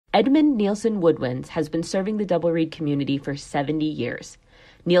Edmund Nielsen Woodwinds has been serving the double reed community for 70 years.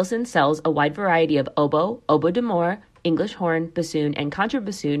 Nielsen sells a wide variety of oboe, oboe d'amore, English horn, bassoon, and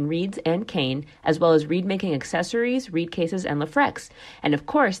contrabassoon reeds and cane, as well as reed-making accessories, reed cases, and lafrex. And of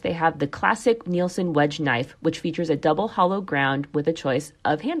course, they have the classic Nielsen wedge knife, which features a double hollow ground with a choice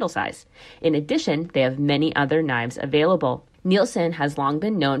of handle size. In addition, they have many other knives available. Nielsen has long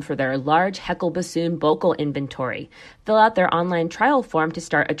been known for their large Heckel bassoon bocal inventory. Fill out their online trial form to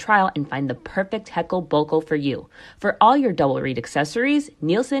start a trial and find the perfect Heckel bocal for you. For all your double reed accessories,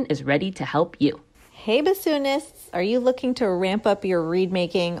 Nielsen is ready to help you. Hey bassoonists, are you looking to ramp up your reed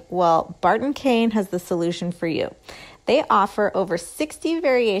making? Well, Barton Cane has the solution for you. They offer over 60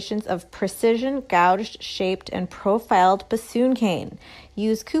 variations of precision gouged, shaped, and profiled bassoon cane.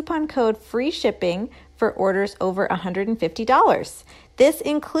 Use coupon code FREE SHIPPING for orders over $150. This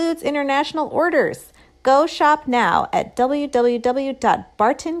includes international orders. Go shop now at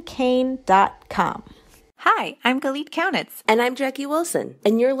www.bartoncane.com. Hi, I'm Galit Kaunitz. And I'm Jackie Wilson,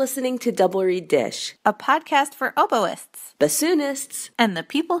 and you're listening to Double Reed Dish, a podcast for oboists, bassoonists, and the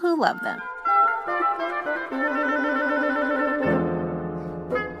people who love them.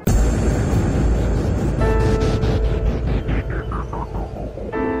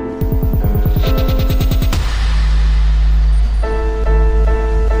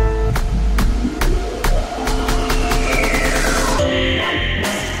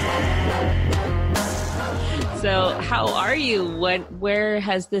 So how are you? Where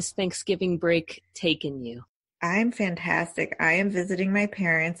has this Thanksgiving break taken you? I'm fantastic. I am visiting my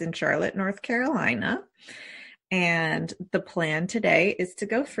parents in Charlotte, North Carolina. And the plan today is to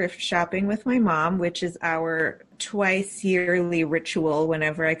go thrift shopping with my mom, which is our twice yearly ritual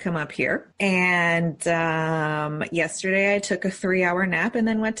whenever I come up here. And yesterday I took a 3-hour nap and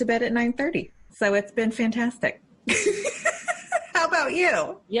then went to bed at 9:30. So it's been fantastic. How about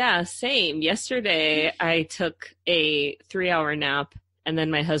you? Yeah, same. Yesterday, I took a 3-hour nap, and then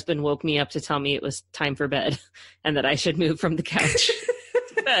my husband woke me up to tell me it was time for bed and that I should move from the couch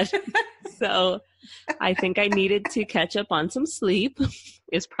to bed. So I think I needed to catch up on some sleep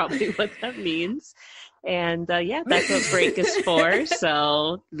is probably what that means. And yeah, that's what break is for.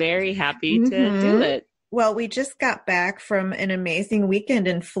 So very happy to do it. Well, we just got back from an amazing weekend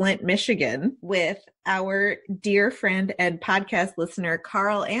in Flint, Michigan with our dear friend and podcast listener,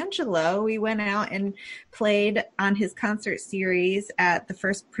 Carl Angelo. We went out and played on his concert series at the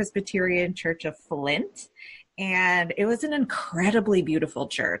First Presbyterian Church of Flint. And it was an incredibly beautiful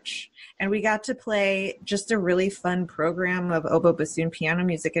church. And we got to play just a really fun program of oboe, bassoon, piano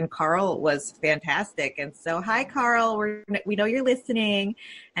music. And Carl was fantastic. And so, hi, Carl. We know you're listening.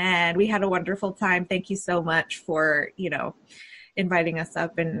 And we had a wonderful time. Thank you so much for, inviting us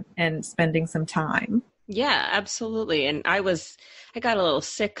up and spending some time. Yeah, absolutely. And I got a little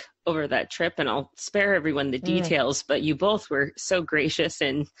sick over that trip, and I'll spare everyone the details, but you both were so gracious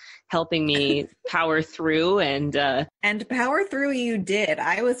in helping me power through and power through you did.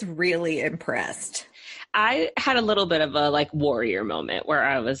 I was really impressed. I had a little bit of a warrior moment where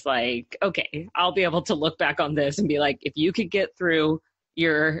I was like, okay, I'll be able to look back on this and be like, if you could get through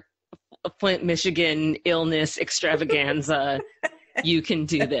your Flint, Michigan illness extravaganza, you can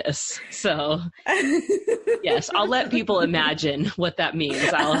do this. So yes, I'll let people imagine what that means.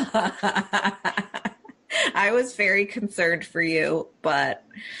 I was very concerned for you, but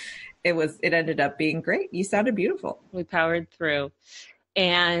it ended up being great. You sounded beautiful. We powered through.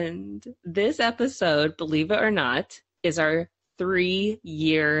 And this episode, believe it or not, is our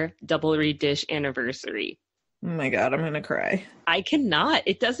 3-year Double Reed Dish anniversary. Oh my God, I'm going to cry. I cannot.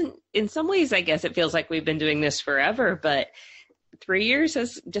 It doesn't, in some ways, I guess it feels like we've been doing this forever, but 3 years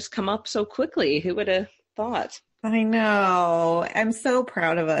has just come up so quickly. Who would have thought? I know. I'm so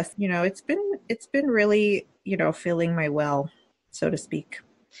proud of us. It's been really, filling my well, so to speak.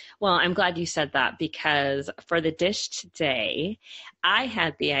 Well, I'm glad you said that, because for the dish today, I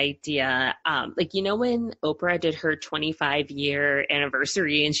had the idea, when Oprah did her 25-year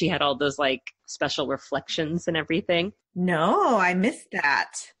anniversary and she had all those special reflections and everything. No, I missed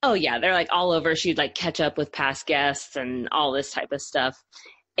that. Oh yeah, they're all over. She'd catch up with past guests and all this type of stuff.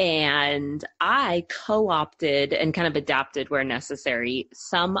 And I co-opted and kind of adapted where necessary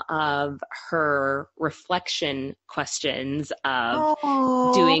some of her reflection questions of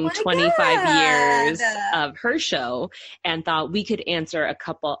doing 25 years of her show, and thought we could answer a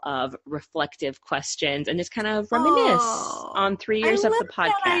couple of reflective questions and just kind of reminisce on 3 years of the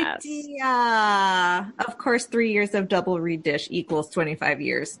podcast. Yeah, of course, 3 years of Double Reed Dish equals 25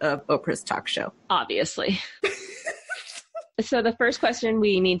 years of Oprah's talk show. Obviously. So the first question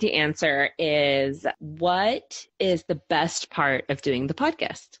we need to answer is, what is the best part of doing the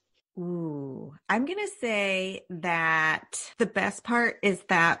podcast? Ooh, I'm going to say that the best part is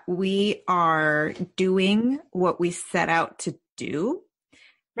that we are doing what we set out to do.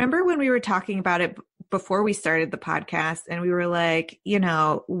 Remember when we were talking about it before we started the podcast, and we were like,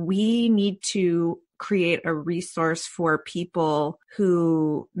 we need to create a resource for people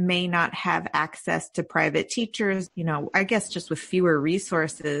who may not have access to private teachers, I guess just with fewer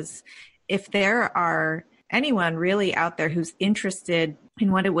resources. If there are anyone really out there who's interested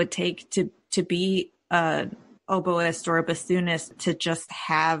in what it would take to be an oboist or a bassoonist, to just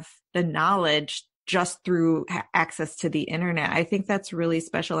have the knowledge just through access to the internet, I think that's really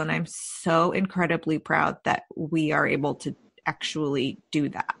special. And I'm so incredibly proud that we are able to actually do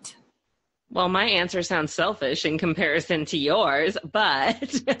that. Well, my answer sounds selfish in comparison to yours,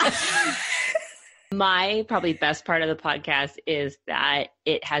 but my probably best part of the podcast is that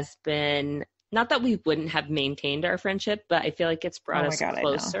it has been, not that we wouldn't have maintained our friendship, but I feel like it's brought us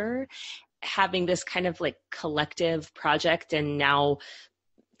closer. Having this kind of like collective project and now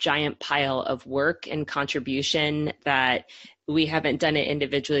giant pile of work and contribution that we haven't done it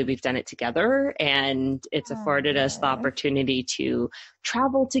individually, we've done it together, and it's afforded us the opportunity to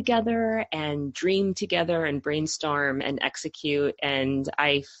travel together and dream together and brainstorm and execute. And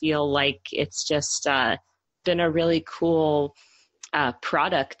I feel like it's just been a really cool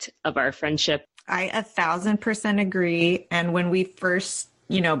product of our friendship. I 1,000% agree. And when we first,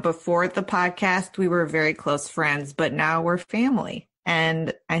 before the podcast, we were very close friends, but now we're family.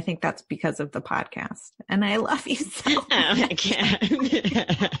 And I think that's because of the podcast. And I love you so much. I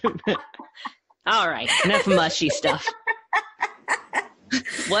can't. All right. Enough mushy stuff.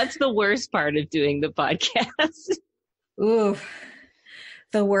 What's the worst part of doing the podcast? Ooh,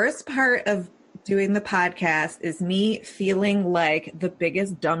 the worst part of doing the podcast is me feeling like the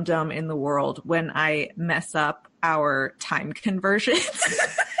biggest dum-dum in the world when I mess up our time conversions.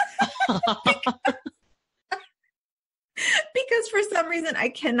 Because for some reason, I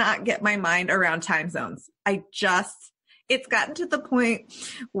cannot get my mind around time zones. It's gotten to the point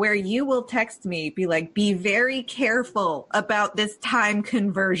where you will text me, be like, be very careful about this time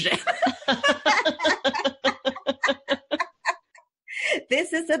conversion.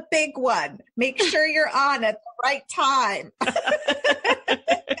 This is a big one. Make sure you're on at the right time.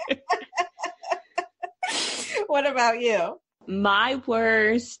 What about you? My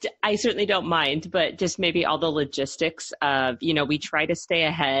worst, I certainly don't mind, but just maybe all the logistics of, we try to stay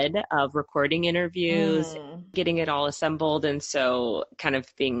ahead of recording interviews, getting it all assembled. And so kind of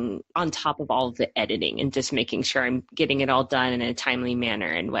being on top of all of the editing and just making sure I'm getting it all done in a timely manner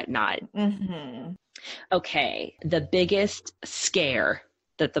and whatnot. Mm-hmm. Okay. The biggest scare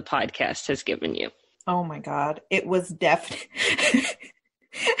that the podcast has given you. Oh my God. It was definitely,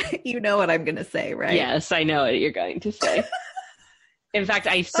 you know what I'm going to say, right? Yes, I know what you're going to say. In fact,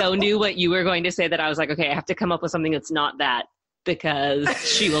 I so knew what you were going to say that I was like, okay, I have to come up with something that's not that, because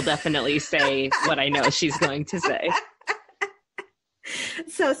she will definitely say what I know she's going to say.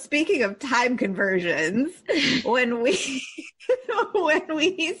 So speaking of time conversions, when we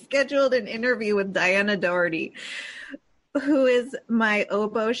scheduled an interview with Diana Doherty, who is my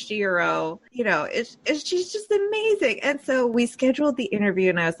oboe shiro, she's just amazing. And so we scheduled the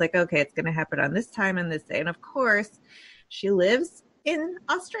interview and I was like, okay, it's going to happen on this time and this day. And of course, she lives in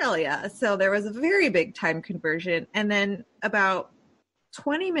Australia. So there was a very big time conversion. And then about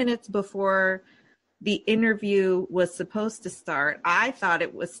 20 minutes before the interview was supposed to start, I thought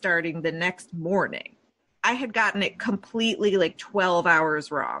it was starting the next morning. I had gotten it completely 12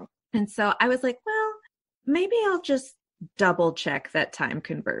 hours wrong. And so I was like, well, maybe I'll just double check that time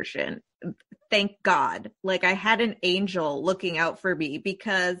conversion. Thank God. I had an angel looking out for me,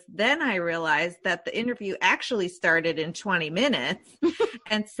 because then I realized that the interview actually started in 20 minutes.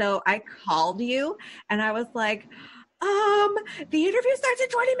 And so I called you and I was like, the interview starts in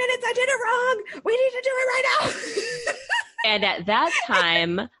 20 minutes. I did it wrong. We need to do it right now. And at that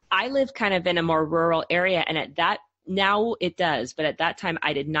time, I live kind of in a more rural area. And now it does. But at that time,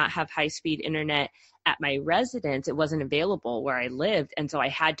 I did not have high-speed internet at my residence. It wasn't available where I lived. And so I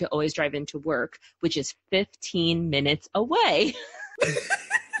had to always drive into work, which is 15 minutes away.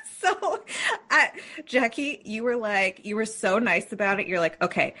 So, Jackie, you were so nice about it. You're like,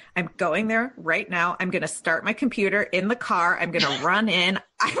 okay, I'm going there right now. I'm going to start my computer in the car. I'm going to run in.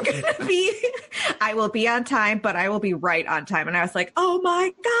 I will be on time, but I will be right on time. And I was like, oh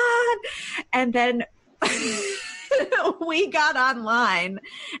my God. And then we got online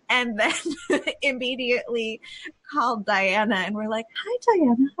and then immediately called Diana and we're like, hi,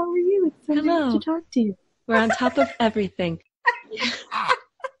 Diana, how are you? It's so nice to talk to you. We're on top of everything.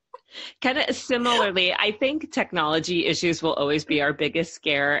 Kind of similarly, I think technology issues will always be our biggest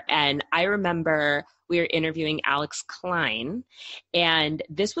scare. And I remember we were interviewing Alex Klein, and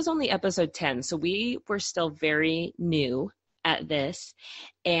this was only episode 10. So we were still very new at this.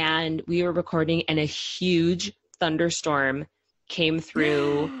 And we were recording, and a huge thunderstorm came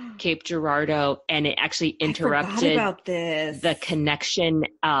through Cape Girardeau, and it actually interrupted the connection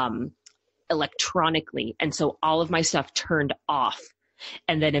electronically. And so all of my stuff turned off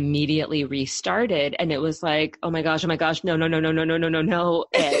and then immediately restarted. And it was like, oh my gosh, no.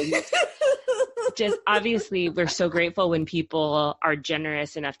 And just obviously we're so grateful when people are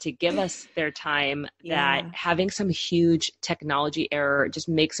generous enough to give us their time, that having some huge technology error just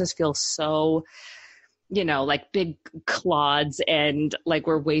makes us feel so, like big clods, and like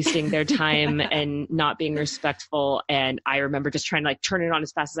we're wasting their time and not being respectful. And I remember just trying to like turn it on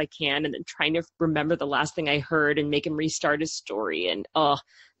as fast as I can, and then trying to remember the last thing I heard and make him restart his story. And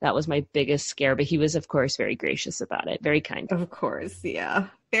that was my biggest scare. But he was, of course, very gracious about it. Very kind. Of course. Yeah.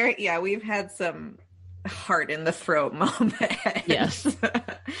 We've had some heart in the throat moments. Yes.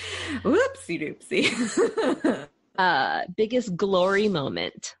 Whoopsie doopsie. Biggest glory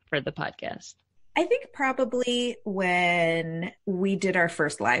moment for the podcast. I think probably when we did our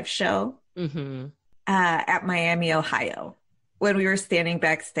first live show at Miami, Ohio, when we were standing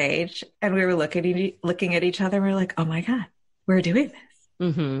backstage and we were looking at each other. And we were like, oh my God, we're doing this.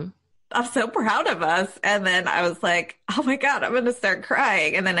 Mm-hmm. I'm so proud of us. And then I was like, oh my God, I'm going to start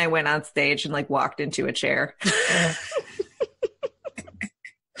crying. And then I went on stage and like walked into a chair.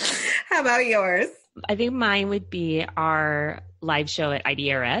 How about yours? I think mine would be our live show at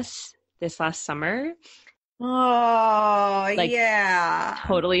IDRS this last summer. Oh, yeah.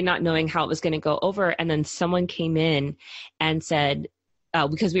 Totally not knowing how it was going to go over. And then someone came in and said,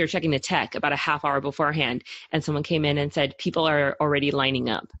 because we were checking the tech about a half hour beforehand, and someone came in and said, people are already lining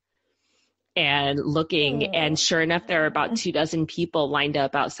up and looking. And sure enough, there are about 24 people lined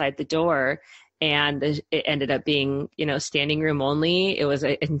up outside the door. And it ended up being, standing room only. It was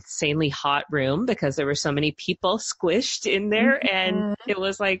an insanely hot room because there were so many people squished in there. And it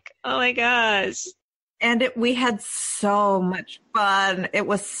was like, oh my gosh. And we had so much fun. It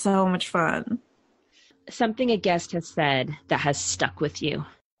was so much fun. Something a guest has said that has stuck with you.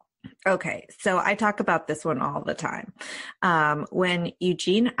 Okay, so I talk about this one all the time. When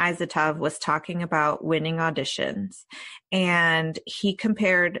Eugene Izotov was talking about winning auditions, and he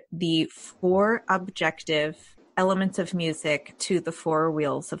compared the 4 objective elements of music to the 4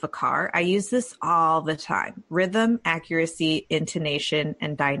 wheels of a car. I use this all the time: rhythm, accuracy, intonation,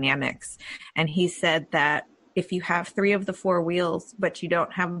 and dynamics. And he said that if you have 3 of the 4 wheels, but you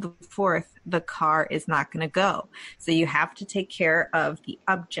don't have the 4th, the car is not going to go. So you have to take care of the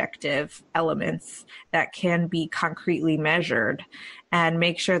objective elements that can be concretely measured and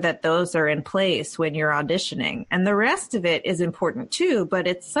make sure that those are in place when you're auditioning. And the rest of it is important too, but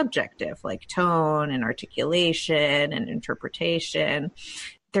it's subjective, like tone and articulation and interpretation.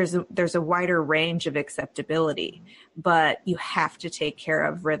 There's a wider range of acceptability, but you have to take care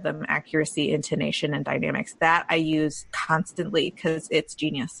of rhythm, accuracy, intonation, and dynamics. That I use constantly because it's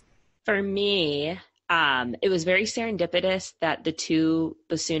genius. For me, it was very serendipitous that the 2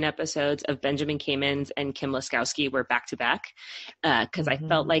 bassoon episodes of Benjamin Kamens and Kim Laskowski were back to back, because I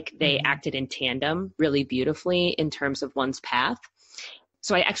felt like they acted in tandem really beautifully in terms of one's path.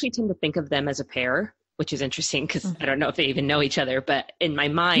 So I actually tend to think of them as a pair, which is interesting because I don't know if they even know each other, but in my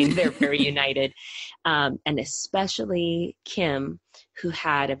mind, they're very united. And especially Kim, who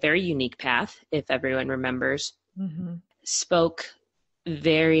had a very unique path, if everyone remembers, spoke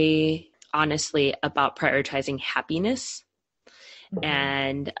very honestly about prioritizing happiness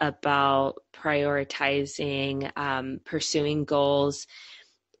and about prioritizing pursuing goals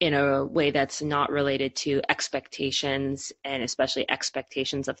in a way that's not related to expectations, and especially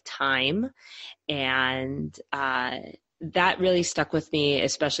expectations of time. And that really stuck with me,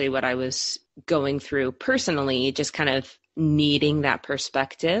 especially what I was going through personally, just kind of needing that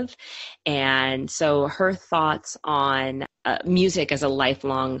perspective. And so her thoughts on music as a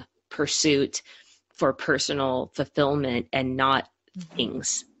lifelong pursuit for personal fulfillment and not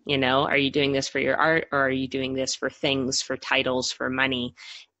things. Are you doing this for your art, or are you doing this for things, for titles, for money?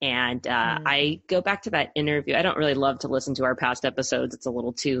 And I go back to that interview. I don't really love to listen to our past episodes. It's a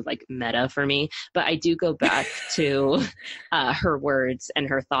little too like meta for me, but I do go back to her words and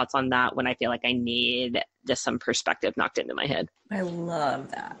her thoughts on that when I feel like I need just some perspective knocked into my head. I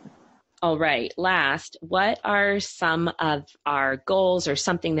love that. All right. Last, what are some of our goals or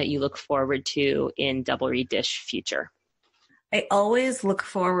something that you look forward to in Double Reed Dish future? I always look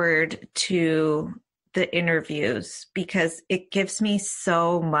forward to the interviews because it gives me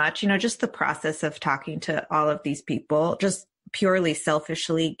so much, just the process of talking to all of these people, just purely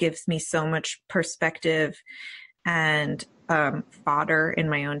selfishly gives me so much perspective and fodder in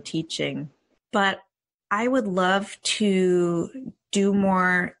my own teaching. But I would love to do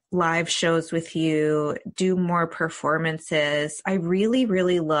more live shows with you, do more performances. I really,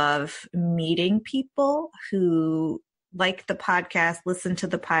 really love meeting people who like the podcast, listen to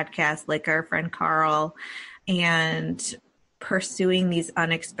the podcast, like our friend Carl, and pursuing these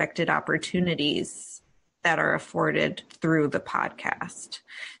unexpected opportunities that are afforded through the podcast.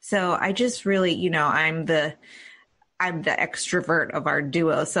 So I just really, I'm the extrovert of our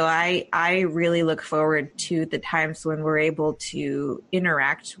duo. So I really look forward to the times when we're able to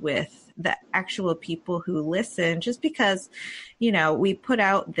interact with the actual people who listen, just because, we put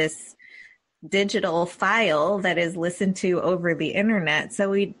out this digital file that is listened to over the internet. So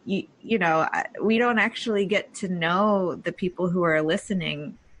we don't actually get to know the people who are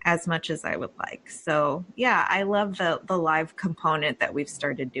listening as much as I would like. So yeah, I love the live component that we've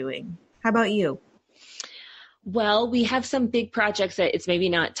started doing. How about you? Well, we have some big projects that it's maybe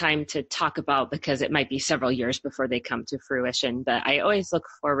not time to talk about because it might be several years before they come to fruition, but I always look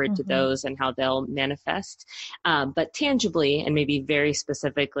forward to those and how they'll manifest. But tangibly, and maybe very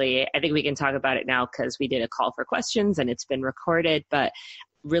specifically, I think we can talk about it now because we did a call for questions and it's been recorded, but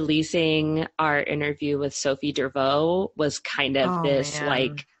releasing our interview with Sophie Dervaux was kind of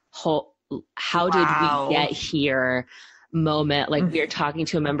like whole, how did we get here moment, like we are talking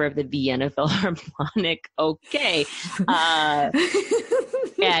to a member of the Vienna Philharmonic. Okay. And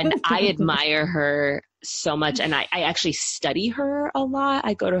I admire her so much. And I actually study her a lot.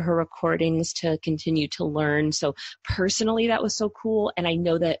 I go to her recordings to continue to learn. So personally, that was so cool. And I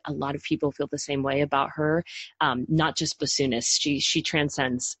know that a lot of people feel the same way about her. Not just bassoonists. She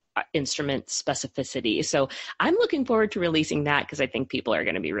transcends instrument specificity. So I'm looking forward to releasing that because I think people are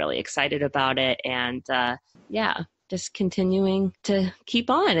going to be really excited about it. And just continuing to keep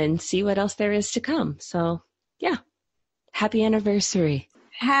on and see what else there is to come. So yeah, happy anniversary.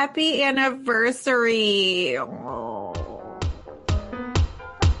 Happy anniversary. Oh.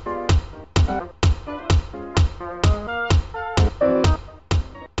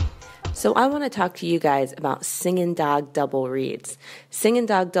 So I want to talk to you guys about Singin' Dog Double Reeds. Singin'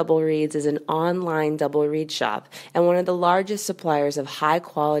 Dog Double Reeds is an online double reed shop and one of the largest suppliers of high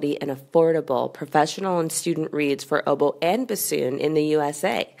quality and affordable professional and student reeds for oboe and bassoon in the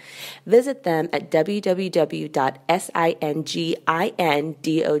USA. Visit them at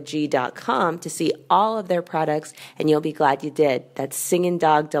www.singindog.com to see all of their products, and you'll be glad you did. That's Singin'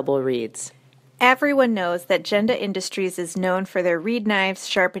 Dog Double Reeds. Everyone knows that Genda Industries is known for their reed knives,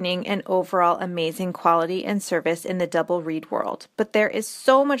 sharpening, and overall amazing quality and service in the double reed world. But there is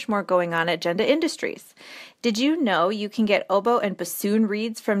so much more going on at Genda Industries. Did you know you can get oboe and bassoon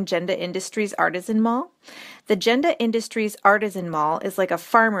reeds from Genda Industries Artisan Mall? The Genda Industries Artisan Mall is like a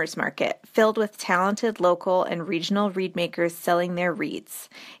farmer's market filled with talented local and regional reed makers selling their reeds.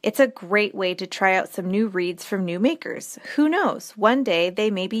 It's a great way to try out some new reeds from new makers. Who knows, one day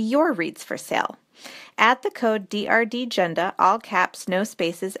they may be your reeds for sale. Add the code DRDGenda, all caps, no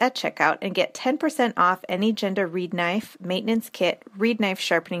spaces, at checkout and get 10% off any Genda reed knife, maintenance kit, reed knife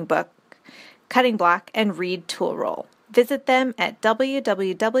sharpening book, cutting block, and reed tool roll. Visit them at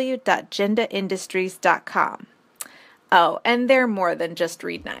www.gendaindustries.com. Oh, and they're more than just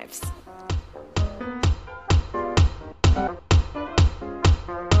reed knives.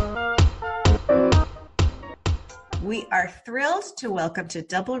 We are thrilled to welcome to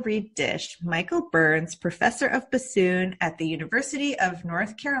Double Reed Dish Michael Burns, professor of bassoon at the University of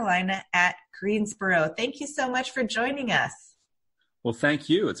North Carolina at Greensboro. Thank you so much for joining us. Well, thank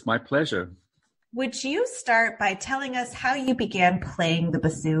you. It's my pleasure. Would you start by telling us how you began playing the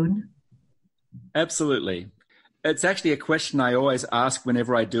bassoon? Absolutely. It's actually a question I always ask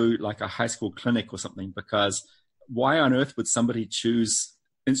whenever I do like a high school clinic or something, because why on earth would somebody choose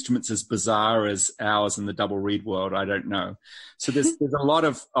instruments as bizarre as ours in the double reed world? I don't know. So there's a lot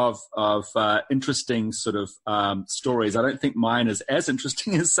of interesting sort of stories. I don't think mine is as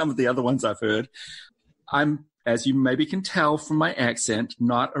interesting as some of the other ones I've heard. I'm, as you maybe can tell from my accent,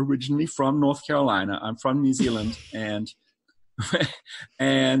 not originally from North Carolina. I'm from New Zealand, and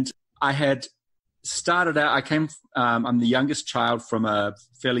I had started out. I'm the youngest child from a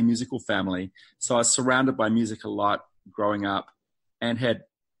fairly musical family, so I was surrounded by music a lot growing up, and had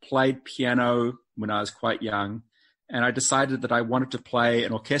played piano when I was quite young. And I decided that I wanted to play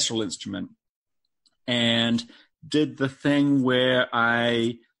an orchestral instrument, and did the thing where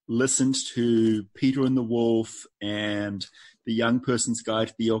I listened to Peter and the Wolf and the Young Person's Guide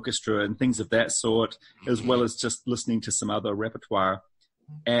to the Orchestra and things of that sort, as well as just listening to some other repertoire,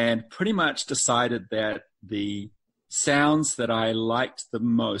 and pretty much decided that the sounds that I liked the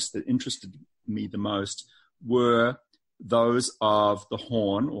most, that interested me the most, were those of the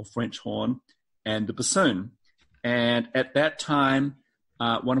horn or French horn and the bassoon. And at that time,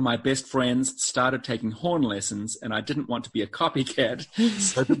 one of my best friends started taking horn lessons, and I didn't want to be a copycat,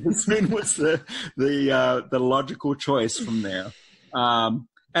 so the bassoon was the logical choice from there. And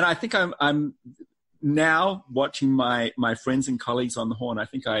I think I'm now watching my friends and colleagues on the horn. I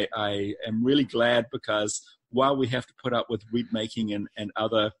think I am really glad, because while we have to put up with reed making and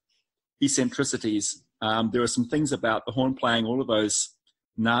other eccentricities, there are some things about the horn playing all of those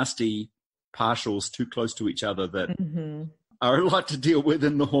nasty partials too close to each other that are a lot to deal with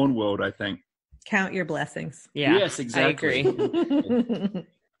in the horn world, I think. Count your blessings. Yeah, yes, exactly. I agree.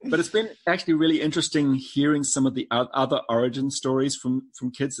 But it's been actually really interesting hearing some of the other origin stories from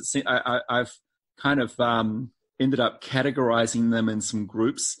kids. I've kind of ended up categorizing them in some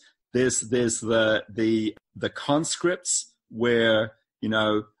groups. There's the conscripts where,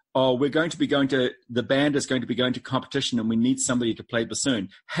 we're going to be the band is going to be going to competition and we need somebody to play bassoon.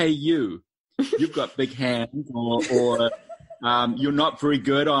 Hey, you've got big hands, or you're not very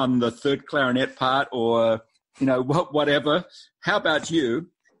good on the third clarinet part, or, whatever. How about you?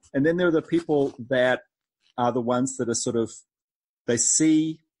 And then there are the people that are the ones that are sort of, they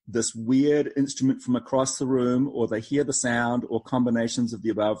see this weird instrument from across the room, or they hear the sound or combinations of the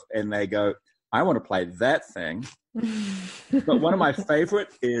above, and they go, I want to play that thing. But one of my favorite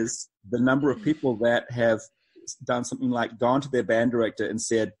is the number of people that have done something like gone to their band director and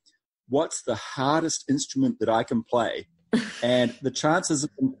said, what's the hardest instrument that I can play? And the chances of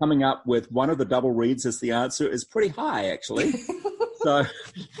them coming up with one of the double reeds as the answer is pretty high, actually. So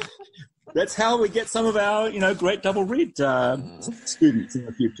that's how we get some of our, great double reed students in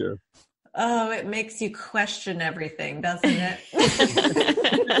the future. Oh, it makes you question everything, doesn't it?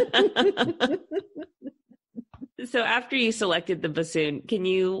 So after you selected the bassoon, can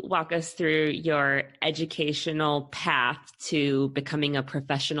you walk us through your educational path to becoming a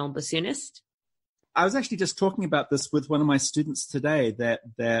professional bassoonist? I was actually just talking about this with one of my students today, that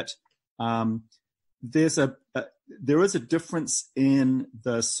there is a difference in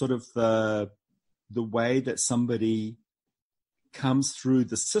the sort of the way that somebody comes through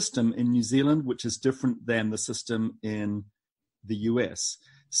the system in New Zealand, which is different than the system in the US.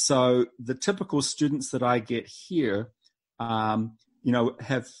 So the typical students that I get here,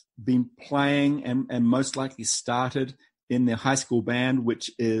 have been playing and most likely started in their high school band, which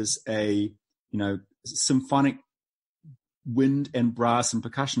is a, symphonic wind and brass and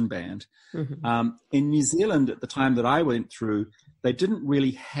percussion band. Mm-hmm. In New Zealand, at the time that I went through, they didn't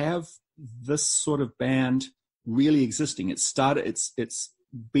really have this sort of band really existing. It's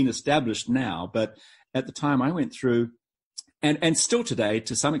been established now, but at the time I went through, and still today,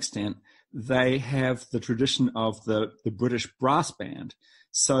 to some extent, they have the tradition of the British brass band.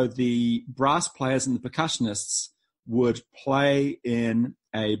 So the brass players and the percussionists would play in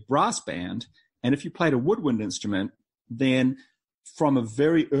a brass band, and if you played a woodwind instrument, then from a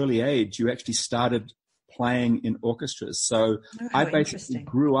very early age, you actually started playing in orchestras. So I basically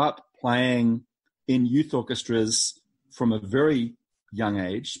grew up playing in youth orchestras from a very young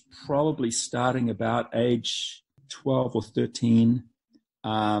age, probably starting about age 12 or 13,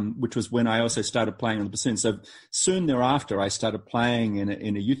 which was when I also started playing on the bassoon. So soon thereafter, I started playing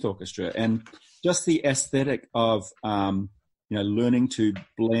in a youth orchestra, and just the aesthetic of learning to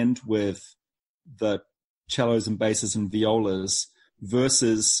blend with the cellos and basses and violas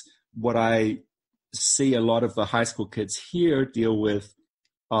versus what I see a lot of the high school kids here deal with,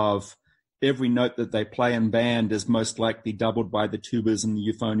 of every note that they play in band is most likely doubled by the tubas and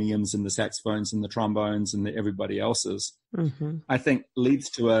the euphoniums and the saxophones and the trombones and everybody else's, I think leads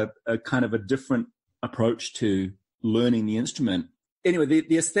to a kind of a different approach to learning the instrument. Anyway,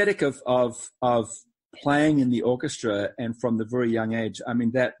 the aesthetic of playing in the orchestra, and from the very young age, I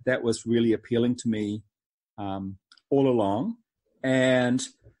mean, that was really appealing to me all along. And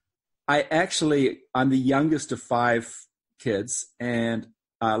I'm the youngest of 5 kids, and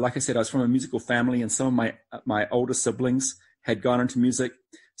like I said, I was from a musical family, and some of my older siblings had gone into music.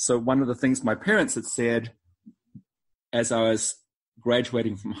 So one of the things my parents had said as I was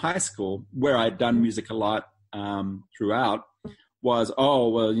graduating from high school, where I'd done music a lot throughout, was, oh,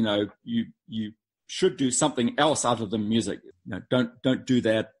 well, you should do something else other than music. Don't do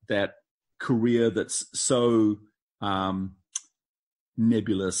that career that's so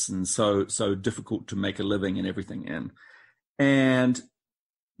nebulous and so difficult to make a living and everything in. And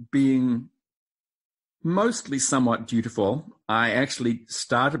being Mostly somewhat dutiful. I actually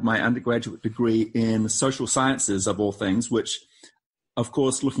started my undergraduate degree in social sciences, of all things, which, of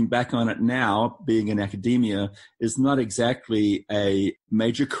course, looking back on it now, being in academia, is not exactly a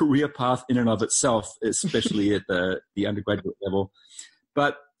major career path in and of itself, especially at the undergraduate level.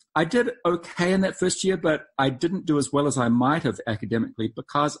 But I did okay in that first year, but I didn't do as well as I might have academically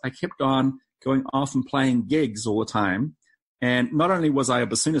because I kept on going off and playing gigs all the time. And not only was I a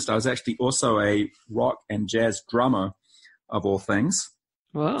bassoonist, I was actually also a rock and jazz drummer, of all things.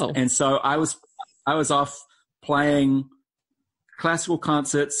 Wow. And so I was off playing classical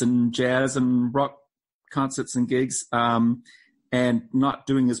concerts and jazz and rock concerts and gigs, and not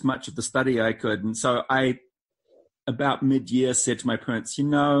doing as much of the study I could. And so I, about mid-year, said to my parents,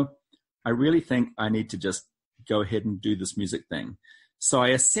 I really think I need to just go ahead and do this music thing. So I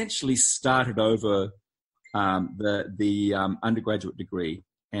essentially started over the undergraduate degree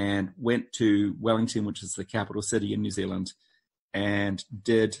and went to Wellington, which is the capital city in New Zealand, and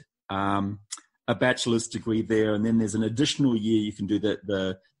did a bachelor's degree there. And then there's an additional year you can do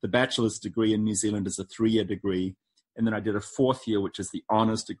the bachelor's degree in New Zealand is a 3-year degree. And then I did a 4th year, which is the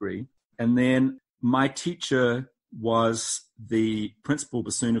honors degree. And then my teacher was the principal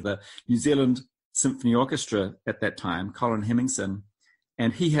bassoon of the New Zealand Symphony Orchestra at that time, Colin Hemmingson.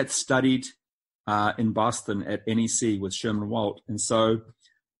 And he had studied in Boston at NEC with Sherman Walt. And so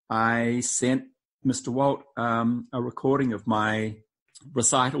I sent Mr. Walt a recording of my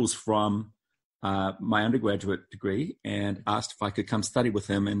recitals from my undergraduate degree and asked if I could come study with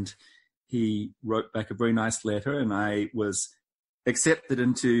him. And he wrote back a very nice letter, and I was accepted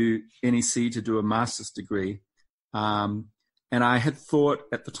into NEC to do a master's degree. And I had thought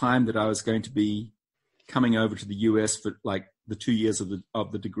at the time that I was going to be coming over to the US for like the 2 years of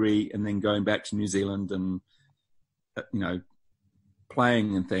the degree and then going back to New Zealand and,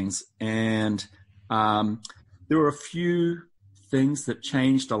 playing and things. And there were a few things that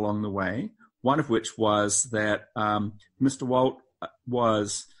changed along the way, one of which was that Mr. Walt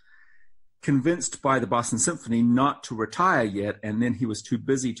was convinced by the Boston Symphony not to retire yet, and then he was too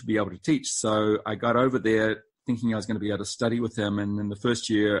busy to be able to teach. So I got over there thinking I was going to be able to study with him, and in the first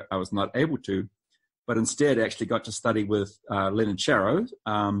year I was not able to, but instead actually got to study with Leonard Sharrow,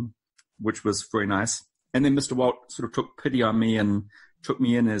 which was very nice. And then Mr. Walt sort of took pity on me and took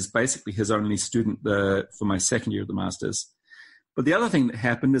me in as basically his only student for my second year of the Masters. But the other thing that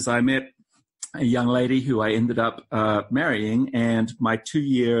happened is I met a young lady who I ended up marrying, and my 2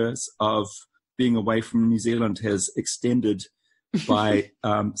 years of being away from New Zealand has extended by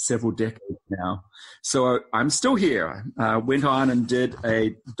several decades now. So I'm still here. Went on and did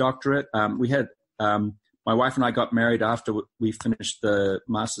a doctorate. We had my wife and I got married after we finished the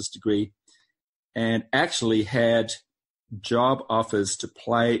master's degree, and actually had job offers to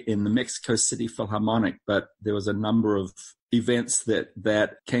play in the Mexico City Philharmonic, but there was a number of events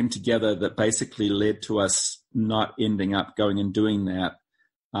that came together that basically led to us not ending up going and doing that.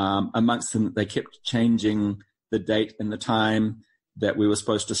 Amongst them, they kept changing the date and the time that we were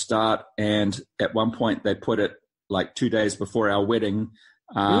supposed to start, and at one point they put it like 2 days before our wedding,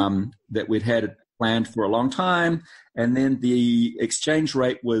 that we'd had it planned for a long time, and then the exchange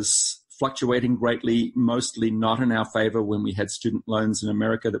rate was fluctuating greatly, mostly not in our favor when we had student loans in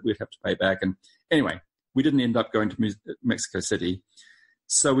America that we'd have to pay back. And anyway, we didn't end up going to Mexico City.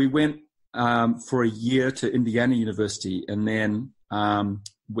 So we went for a year to Indiana University, and then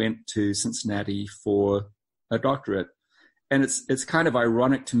went to Cincinnati for a doctorate. And it's kind of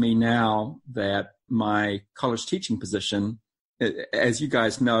ironic to me now that my college teaching position, as you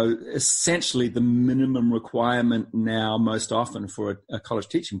guys know, essentially the minimum requirement now most often for a college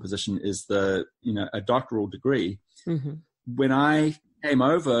teaching position is a doctoral degree. Mm-hmm. When I came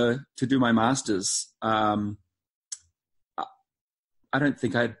over to do my master's, I don't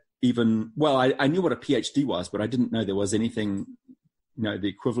think I knew what a PhD was, but I didn't know there was anything, the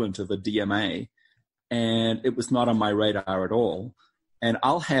equivalent of a DMA, and it was not on my radar at all. And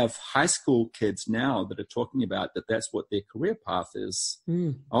I'll have high school kids now that are talking about that's what their career path is.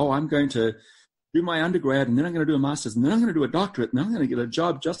 Oh, I'm going to do my undergrad, and then I'm going to do a master's, and then I'm going to do a doctorate, and then I'm going to get a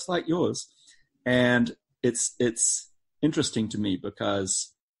job just like yours. And it's interesting to me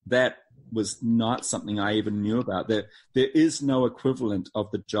because that was not something I even knew about. There is no equivalent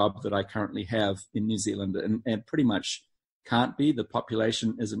of the job that I currently have in New Zealand, and pretty much can't be. The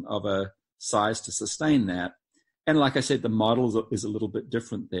population isn't of a size to sustain that. And like I said, the model is a little bit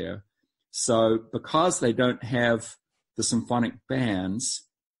different there. So because they don't have the symphonic bands,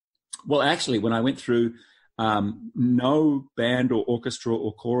 well, actually, when I went through, no band or orchestra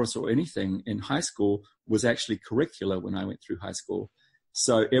or chorus or anything in high school was actually curricular when I went through high school.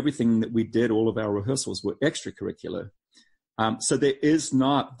 So everything that we did, all of our rehearsals were extracurricular. So there is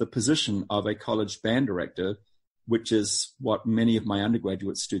not the position of a college band director, which is what many of my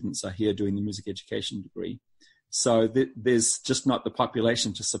undergraduate students are here doing the music education degree. So there's just not the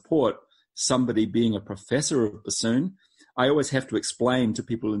population to support somebody being a professor of bassoon. I always have to explain to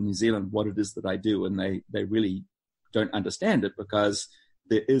people in New Zealand what it is that I do, and they really don't understand it because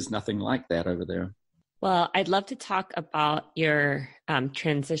there is nothing like that over there. Well, I'd love to talk about your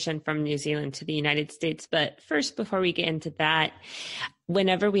transition from New Zealand to the United States. But first, before we get into that,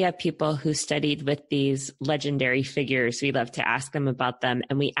 whenever we have people who studied with these legendary figures, we love to ask them about them.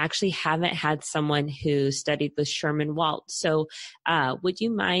 And we actually haven't had someone who studied with Sherman Walt. So would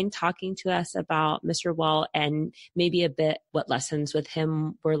you mind talking to us about Mr. Walt and maybe a bit what lessons with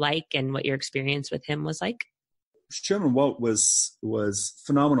him were like and what your experience with him was like? Sherman Walt was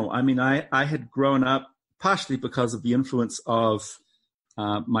phenomenal. I mean, I had grown up partially because of the influence of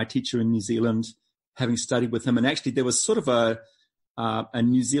my teacher in New Zealand, having studied with him. And actually, there was sort of a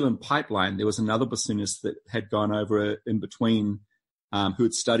New Zealand pipeline. There was another bassoonist that had gone over in between who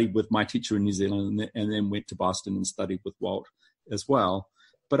had studied with my teacher in New Zealand and then went to Boston and studied with Walt as well.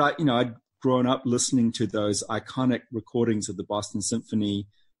 But I'd grown up listening to those iconic recordings of the Boston Symphony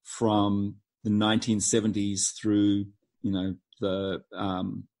from the 1970s through, the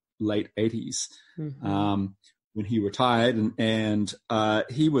late 80s, when he retired. And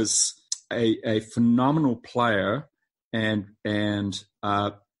he was a phenomenal player and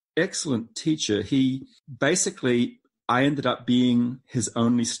excellent teacher. He basically, I ended up being his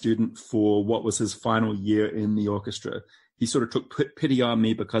only student for what was his final year in the orchestra. He sort of took pity on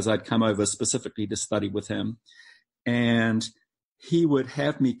me because I'd come over specifically to study with him. And he would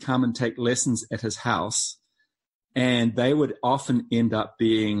have me come and take lessons at his house, and they would often end up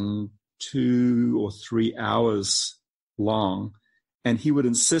being 2 or 3 hours long. And he would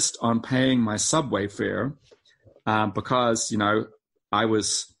insist on paying my subway fare because, I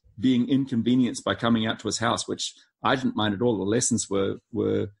was being inconvenienced by coming out to his house, which I didn't mind at all. The lessons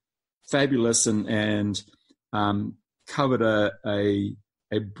were fabulous and covered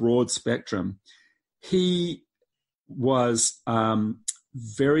a broad spectrum. He was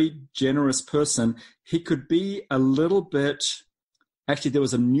very generous person. He could be a little bit, actually there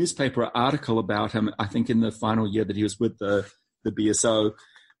was a newspaper article about him, I think in the final year that he was with the BSO,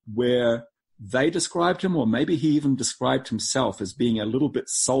 where they described him, or maybe he even described himself as being a little bit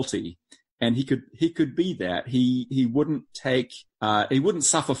salty. And he could be that. He wouldn't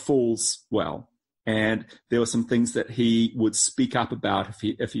suffer fools well. And there were some things that he would speak up about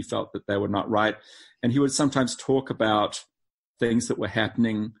if he felt that they were not right. And he would sometimes talk about things that were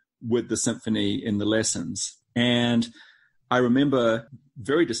happening with the symphony in the lessons. And I remember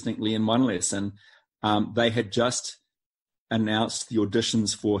very distinctly in one lesson, they had just announced the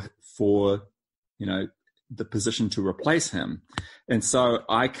auditions for the position to replace him. And so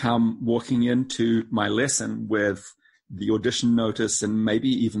I come walking into my lesson with the audition notice and maybe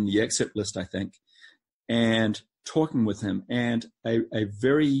even the excerpt list, I think, and talking with him. And a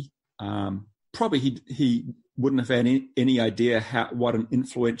very probably he wouldn't have had any idea what an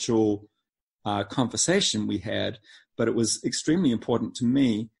influential conversation we had, but it was extremely important to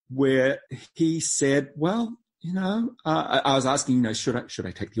me, where he said, well, I was asking, should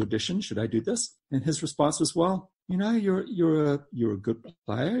I take the audition? Should I do this? And his response was, well, you're a good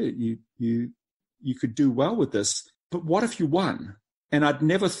player. You could do well with this, but what if you won? And I'd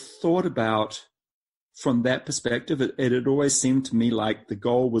never thought about from that perspective. It had always seemed to me like the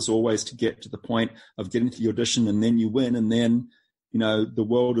goal was always to get to the point of getting to the audition, and then you win, and then, the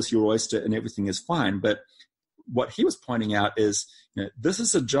world is your oyster and everything is fine. But what he was pointing out is, this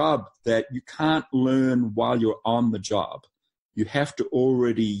is a job that you can't learn while you're on the job. You have to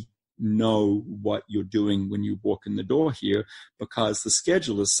already know what you're doing when you walk in the door here, because the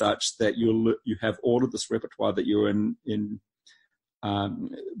schedule is such that you have all of this repertoire that you're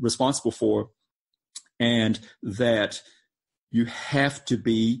responsible for, and that you have to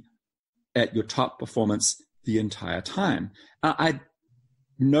be at your top performance the entire time.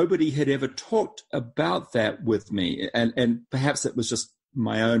 Nobody had ever talked about that with me, and perhaps it was just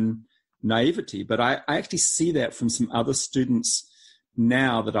my own naivety, but I actually see that from some other students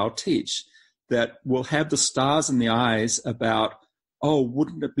now that I'll teach, that will have the stars in the eyes about, oh,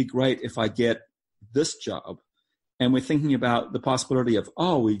 wouldn't it be great if I get this job? And we're thinking about the possibility of,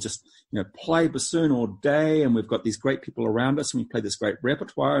 oh, we just play bassoon all day, and we've got these great people around us, and we play this great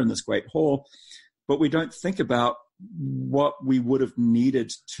repertoire in this great hall, but we don't think about what we would have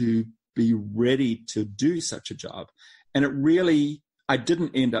needed to be ready to do such a job. And I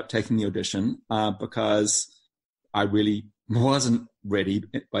didn't end up taking the audition because I really wasn't ready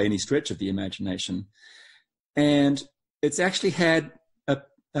by any stretch of the imagination. And it's actually had,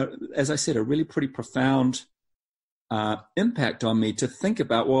 as I said, a really pretty profound impact on me to think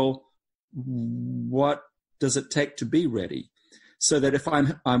about, well, what does it take to be ready? So that if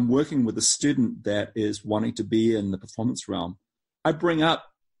I'm working with a student that is wanting to be in the performance realm, I bring up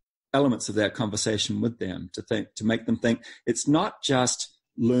elements of that conversation with them to make them think it's not just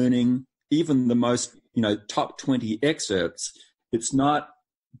learning even the most, top 20 excerpts. It's not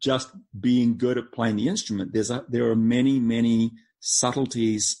just being good at playing the instrument. There are many, many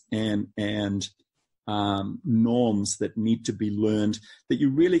subtleties and norms that need to be learned that you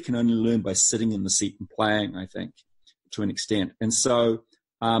really can only learn by sitting in the seat and playing, I think, to an extent. And so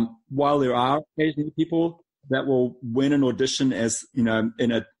while there are occasionally people that will win an audition as, in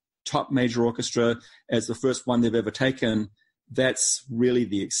a top major orchestra as the first one they've ever taken, that's really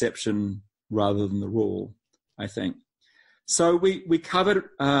the exception rather than the rule, I think. So we covered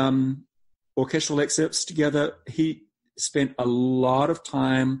orchestral excerpts together. He spent a lot of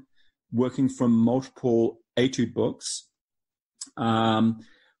time working from multiple etude books.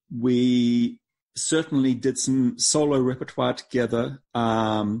 We certainly did some solo repertoire together.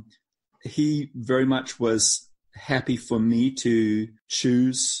 He very much was happy for me to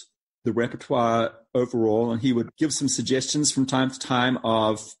choose the repertoire overall, and he would give some suggestions from time to time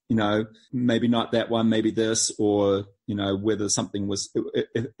of, maybe not that one, maybe this, or, whether something was,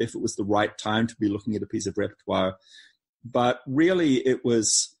 if it was the right time to be looking at a piece of repertoire. But really it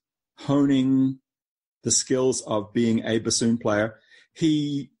was honing the skills of being a bassoon player.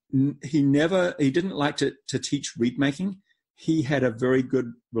 He didn't like to teach reed making. He had a very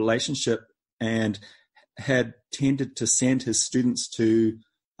good relationship and had tended to send his students to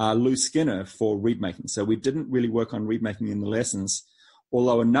Lou Skinner for reed making. So we didn't really work on reed making in the lessons,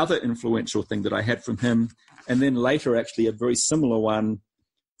 although another influential thing that I had from him, and then later actually a very similar one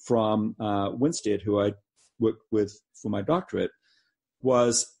from Winstead, who I worked with for my doctorate,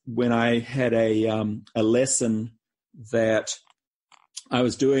 was when I had a lesson that I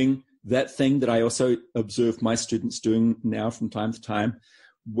was doing that thing that I also observe my students doing now from time to time,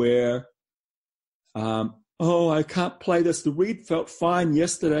 where I can't play this. The reed felt fine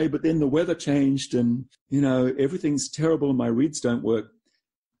yesterday, but then the weather changed and, everything's terrible and my reeds don't work.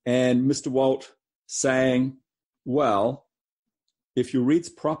 And Mr. Walt saying, well, if your reed's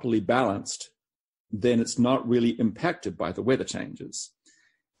properly balanced, then it's not really impacted by the weather changes.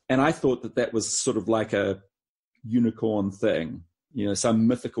 And I thought that was sort of like a unicorn thing, some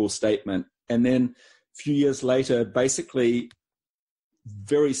mythical statement. And then a few years later, basically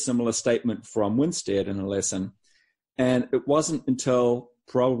very similar statement from Winstead in a lesson. And it wasn't until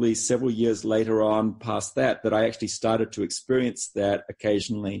probably several years later on past that I actually started to experience that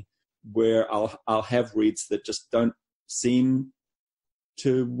occasionally, where I'll have reeds that just don't seem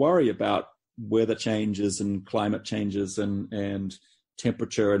to worry about weather changes and climate changes and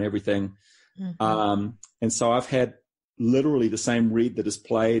temperature and everything. Mm-hmm. And so I've had literally the same reed that is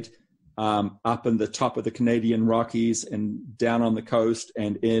played up in the top of the Canadian Rockies and down on the coast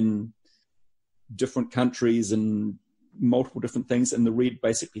and in different countries and multiple different things, and the reed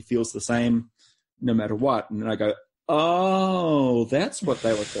basically feels the same no matter what. And then I go, oh, that's what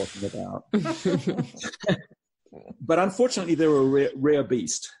they were talking about. But unfortunately, they're a rare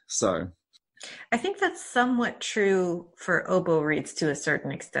beast. So I think that's somewhat true for oboe reeds to a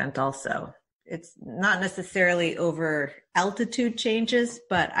certain extent also. It's not necessarily over altitude changes,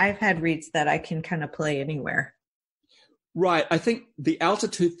 but I've had reeds that I can kind of play anywhere. Right. I think the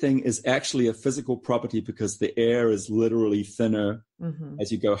altitude thing is actually a physical property because the air is literally thinner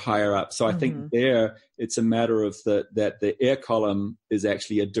as you go higher up. So I think there it's a matter of that the air column is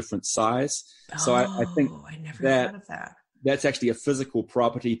actually a different size. So I think I never thought of that. That's actually a physical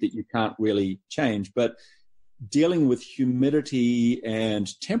property that you can't really change. But dealing with humidity and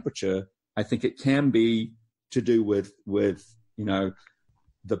temperature, I think it can be to do with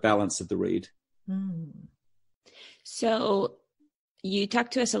the balance of the reed. So you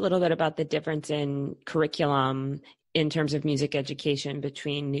talked to us a little bit about the difference in curriculum in terms of music education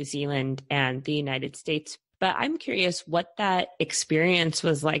between New Zealand and the United States. But I'm curious what that experience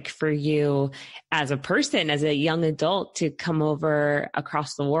was like for you as a person, as a young adult, to come over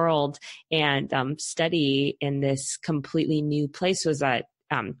across the world and study in this completely new place. Was that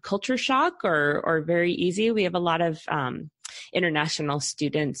culture shock or very easy? We have a lot of international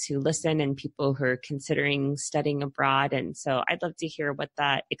students who listen and people who are considering studying abroad. And so I'd love to hear what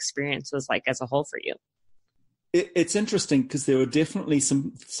that experience was like as a whole for you. It's interesting because there were definitely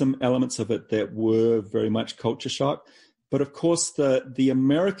some elements of it that were very much culture shock. But of course, the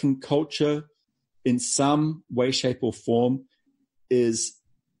American culture in some way, shape or form is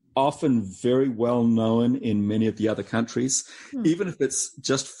often very well known in many of the other countries, even if it's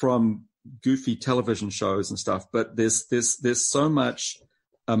just from goofy television shows and stuff. But there's so much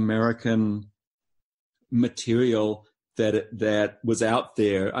American material that was out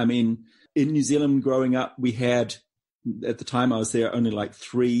there. I mean, in New Zealand growing up, we had, at the time I was there, only like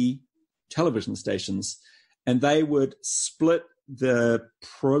 3 television stations, and they would split the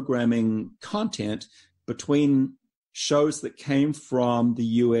programming content between shows that came from the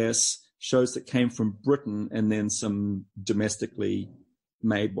US, shows that came from Britain, and then some domestically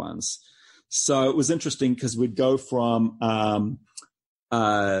made ones. So it was interesting because we'd go from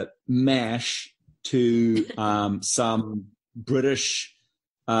MASH to some British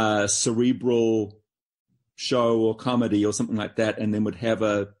cerebral show or comedy or something like that, and then would have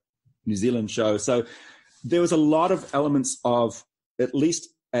a New Zealand show. So there was a lot of elements of at least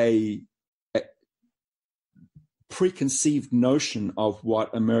a preconceived notion of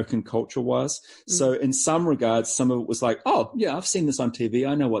what American culture was. So in some regards, some of it was like, oh, yeah, I've seen this on TV.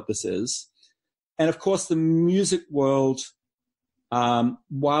 I know what this is. And of course, the music world,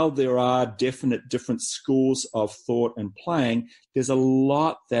 while there are definite different schools of thought and playing, there's a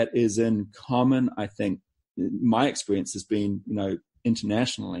lot that is in common, I think. My experience has been,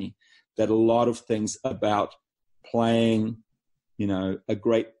 internationally, that a lot of things about playing, a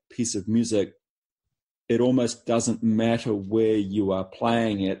great piece of music, it almost doesn't matter where you are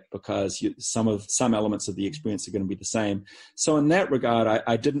playing it, because some elements of the experience are going to be the same. So in that regard,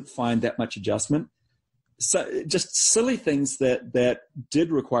 I didn't find that much adjustment. So just silly things that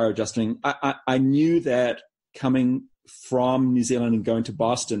did require adjusting. I knew that coming from New Zealand and going to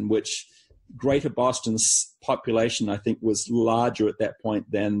Boston, which Greater Boston's population, I think, was larger at that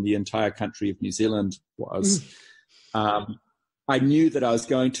point than the entire country of New Zealand was. I knew that I was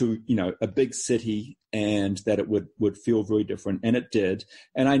going to, a big city, and that it would feel very different, and it did.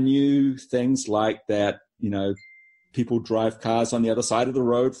 And I knew things like that, people drive cars on the other side of the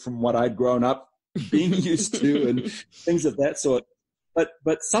road from what I'd grown up being used to, and things of that sort.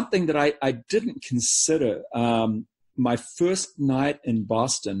 But something that I didn't consider, my first night in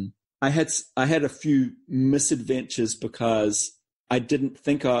Boston, I had a few misadventures because I didn't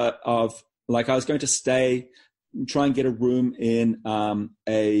think of like I was going to try and get a room in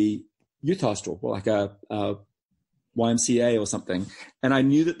a youth hostel, like a YMCA or something. And I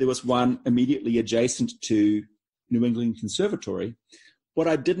knew that there was one immediately adjacent to New England Conservatory. What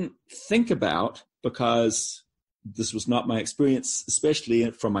I didn't think about, because this was not my experience,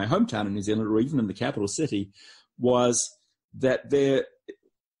 especially from my hometown in New Zealand or even in the capital city, was that they're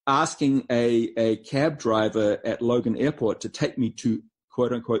asking a cab driver at Logan Airport to take me to,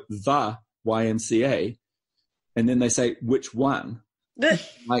 quote unquote, the YMCA. And then they say, which one?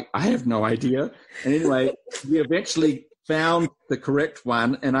 Like, I have no idea. And anyway, we eventually found the correct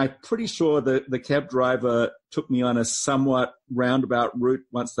one, and I'm pretty sure that the cab driver took me on a somewhat roundabout route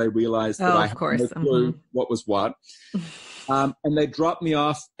once they realized that I had no clue what was what. And they dropped me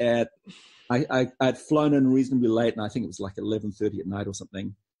off at, I'd flown in reasonably late, and I think it was like 11:30 at night or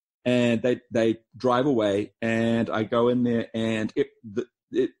something. And they drive away, and I go in there, and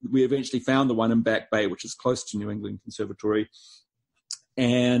we eventually found the one in Back Bay, which is close to New England Conservatory.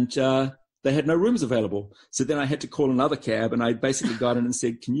 And they had no rooms available. So then I had to call another cab, and I basically got in and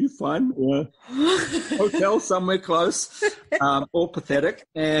said, can you find a hotel somewhere close? All pathetic.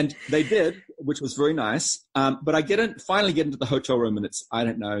 And they did, which was very nice. But I finally get into the hotel room, and it's, I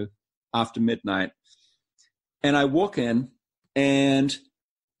don't know, after midnight. And I walk in, and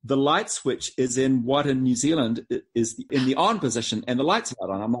the light switch is in what in New Zealand is in the on position, and the lights are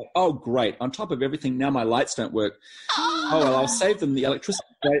not on. I'm like, oh, great. On top of everything, now my lights don't work. Oh, well, I'll save them the electricity.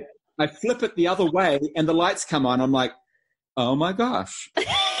 I flip it the other way, and the lights come on. I'm like, oh, my gosh.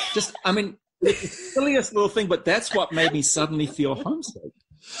 It's the silliest little thing, but that's what made me suddenly feel homesick.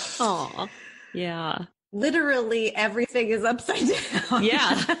 Aw, yeah. Literally everything is upside down.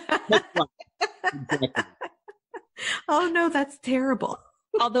 Yeah. Exactly. Oh, no, that's terrible.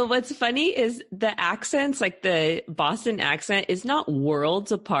 Although what's funny is the accents, like the Boston accent, is not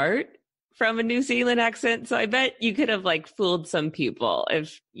worlds apart from a New Zealand accent. So I bet you could have fooled some people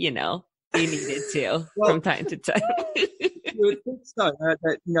if, you needed to from time to time. You would think so.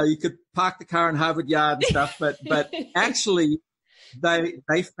 You could park the car in Harvard Yard and stuff, but actually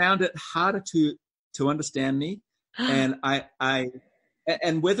they found it harder to understand me. And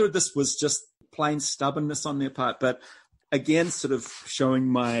and whether this was just plain stubbornness on their part, but again, sort of showing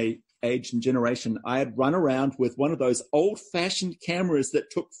my age and generation, I had run around with one of those old-fashioned cameras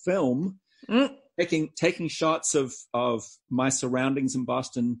that took film, taking shots of my surroundings in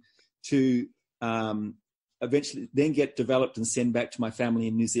Boston to eventually then get developed and sent back to my family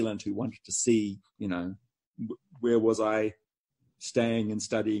in New Zealand who wanted to see, where was I staying and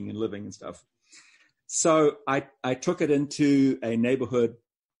studying and living and stuff. So I took it into a neighborhood,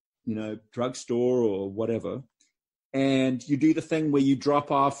 drugstore or whatever. And you do the thing where you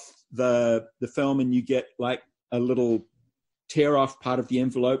drop off the film and you get like a little tear off part of the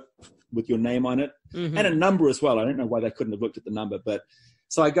envelope with your name on it, and a number as well. I don't know why they couldn't have looked at the number, but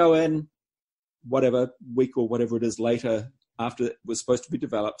so I go in, whatever week or whatever it is later after it was supposed to be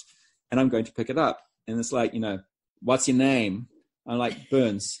developed, and I'm going to pick it up. And it's like, what's your name? I'm like,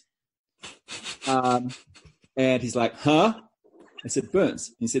 Burns. And he's like, huh? I said, Burns.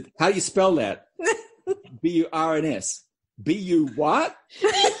 And he said, how do you spell that? B-U-R-N-S. B-U what?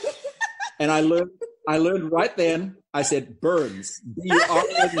 And I learned right then, I said, Burns.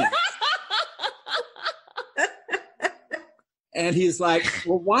 B-U-R-N-S. And he's like,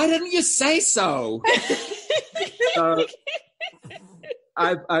 well, why didn't you say so?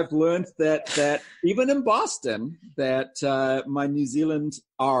 I've learned that even in Boston, that my New Zealand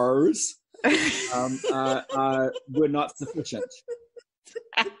R's were not sufficient.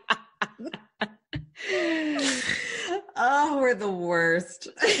 Oh, we're the worst.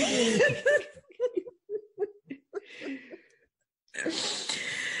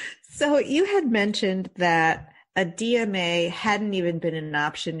 So you had mentioned that a DMA hadn't even been an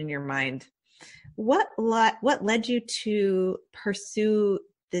option in your mind. What led you to pursue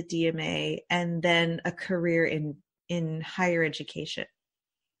the DMA and then a career in higher education?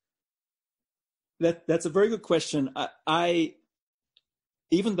 That's a very good question. I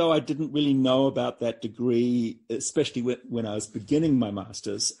even though I didn't really know about that degree, especially when I was beginning my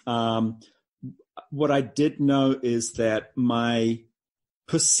master's, what I did know is that my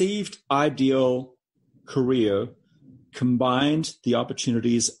perceived ideal career combined the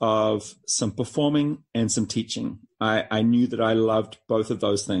opportunities of some performing and some teaching. I knew that I loved both of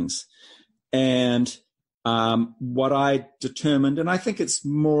those things. And what I determined, and I think it's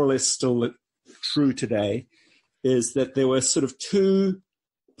more or less still true today, is that there were sort of two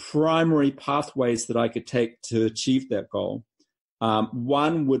primary pathways that I could take to achieve that goal.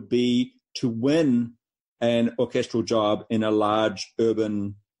 One would be to win an orchestral job in a large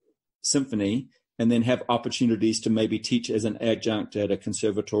urban symphony and then have opportunities to maybe teach as an adjunct at a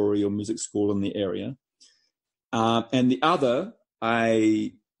conservatory or music school in the area. And the other,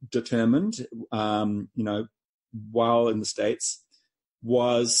 I determined, while in the States,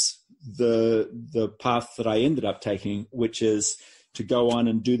 was the path that I ended up taking, which is to go on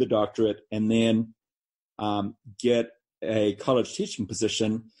and do the doctorate and then get a college teaching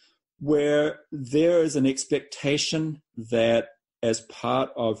position where there is an expectation that as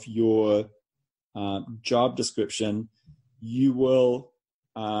part of your job description, you will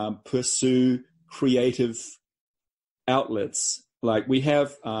pursue creative outlets. Like we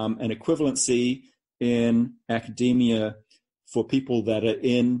have an equivalency in academia for people that are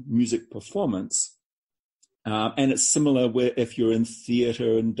in music performance. And it's similar where if you're in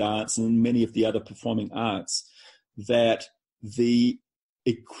theater and dance and many of the other performing arts, that the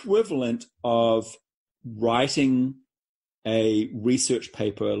equivalent of writing a research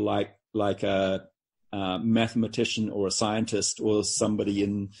paper like a mathematician or a scientist or somebody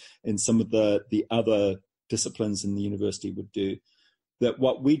in some of the other disciplines in the university would do, that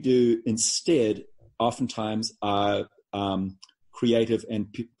what we do instead oftentimes are creative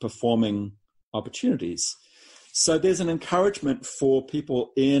and performing opportunities. So there's an encouragement for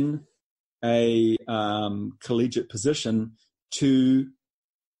people in a collegiate position to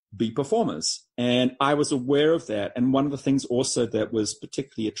be performers. And I was aware of that. And one of the things also that was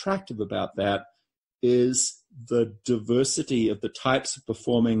particularly attractive about that is the diversity of the types of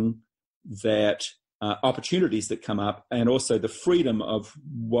performing that opportunities that come up, and also the freedom of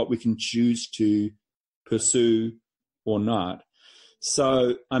what we can choose to pursue or not.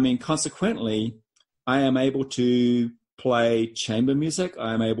 So, consequently, I am able to play chamber music.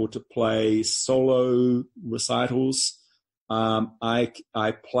 I am able to play solo recitals. I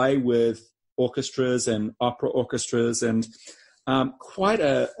play with orchestras and opera orchestras and quite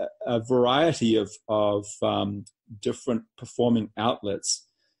a variety of different performing outlets.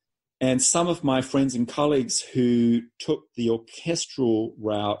 And some of my friends and colleagues who took the orchestral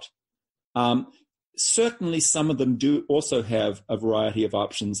route, certainly some of them do also have a variety of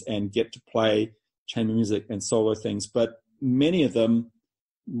options and get to play chamber music and solo things, but many of them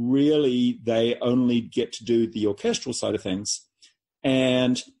really, they only get to do the orchestral side of things.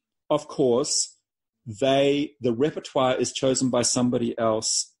 And of course, the repertoire is chosen by somebody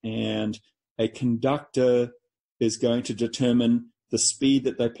else, and a conductor is going to determine the speed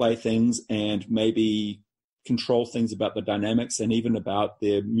that they play things and maybe control things about the dynamics and even about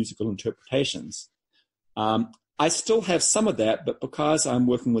their musical interpretations. I still have some of that, but because I'm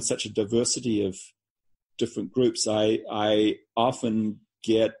working with such a diversity of different groups, I often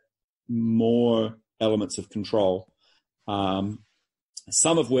get more elements of control.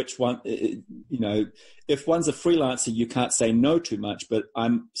 Some of which if one's a freelancer, you can't say no too much, but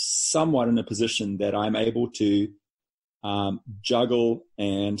I'm somewhat in a position that I'm able to juggle,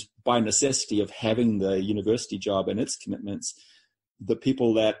 and by necessity of having the university job and its commitments, the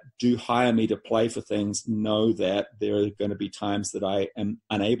people that do hire me to play for things know that there are going to be times that I am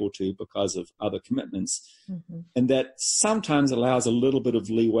unable to because of other commitments. Mm-hmm. And that sometimes allows a little bit of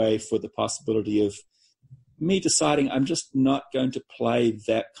leeway for the possibility of me deciding I'm just not going to play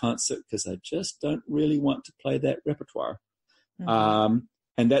that concert because I just don't really want to play that repertoire. Mm-hmm.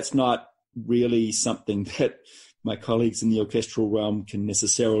 And that's not really something that my colleagues in the orchestral realm can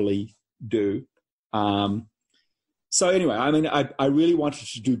necessarily do. So anyway, I mean, I really wanted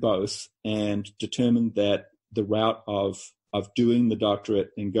to do both, and determined that the route of doing the doctorate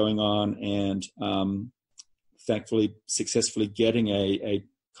and going on and thankfully successfully getting a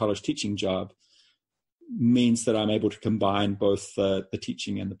college teaching job means that I'm able to combine both the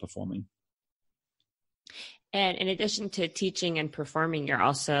teaching and the performing. And in addition to teaching and performing, you're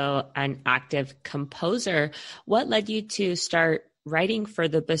also an active composer. What led you to start writing for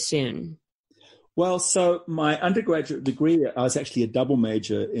the bassoon? Well, so my undergraduate degree, I was actually a double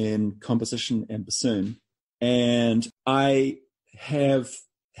major in composition and bassoon. And I have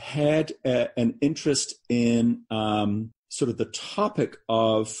had an interest in sort of the topic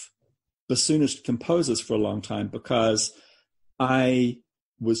of bassoonist composers for a long time, because I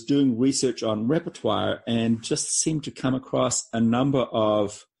was doing research on repertoire and just seemed to come across a number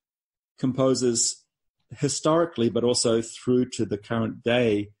of composers historically, but also through to the current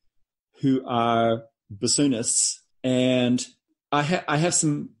day, who are bassoonists. And I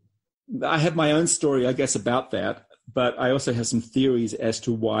have my own story, I guess, about that, but I also have some theories as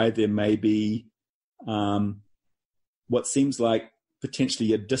to why there may be what seems like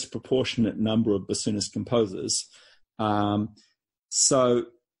potentially a disproportionate number of bassoonist composers. So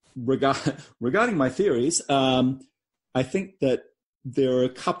regarding my theories, I think that there are a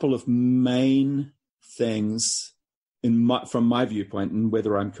couple of main things from my viewpoint, and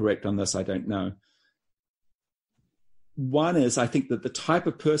whether I'm correct on this, I don't know. One is, I think that the type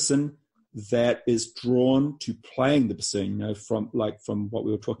of person that is drawn to playing the bassoon, from what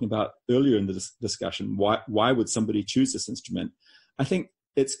we were talking about earlier in the discussion, why would somebody choose this instrument? I think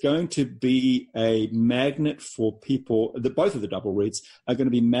it's going to be a magnet for people. Both of the double reeds are going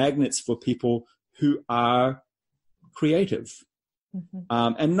to be magnets for people who are creative,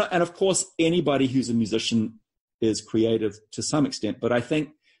 mm-hmm. And of course anybody who's a musician is creative to some extent. But I think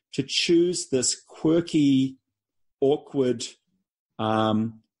to choose this quirky, awkward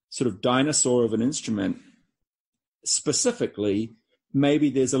sort of dinosaur of an instrument specifically, maybe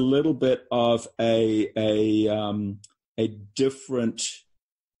there's a little bit of a different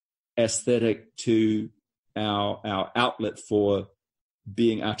aesthetic to our outlet for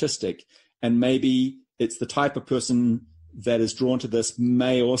being artistic. And maybe it's the type of person that is drawn to this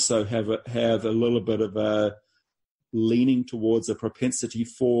may also have a little bit of a leaning towards a propensity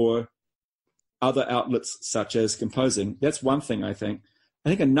for other outlets such as composing. That's one thing, I think. I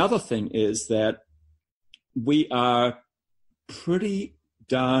think another thing is that we are pretty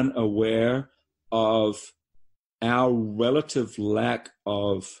darn aware of our relative lack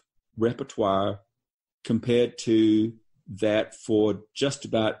of repertoire compared to that for just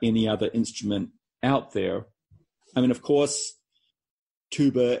about any other instrument out there. I mean, of course,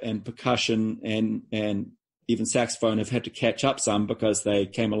 tuba and percussion and even saxophone have had to catch up some because they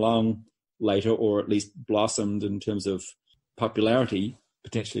came along later, or at least blossomed in terms of popularity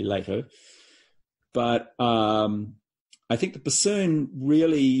potentially later. But I think the bassoon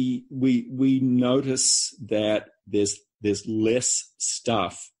really, we notice that there's less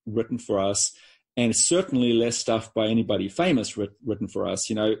stuff written for us, and certainly less stuff by anybody famous written for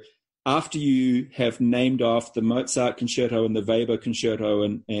us. After you have named off the Mozart concerto and the Weber concerto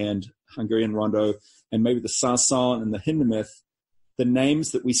and Hungarian rondo, and maybe the Sanson and the Hindemith, the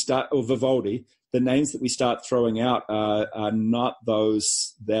names that we start, or Vivaldi, the names that we start throwing out are not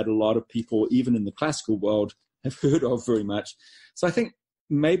those that a lot of people, even in the classical world, have heard of very much. So I think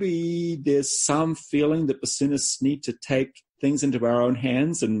maybe there's some feeling that bassoonists need to take things into our own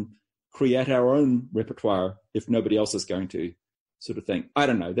hands and create our own repertoire if nobody else is going to, sort of thing. I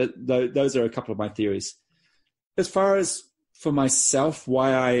don't know. Those are a couple of my theories. As far as for myself,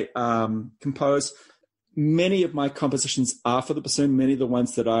 why I compose, many of my compositions are for the bassoon. Many of the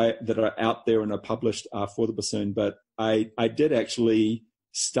ones that are out there and are published are for the bassoon. But I did actually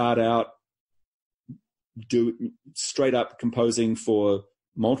start out straight up composing for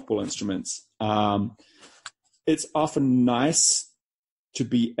multiple instruments. It's often nice to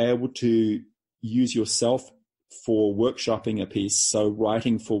be able to use yourself for workshopping a piece. So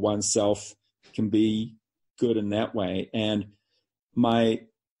writing for oneself can be good in that way. And my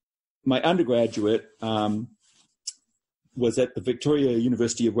undergraduate was at the Victoria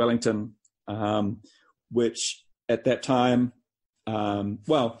University of Wellington, which at that time,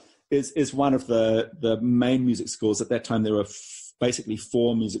 is one of the main music schools. At that time, there were basically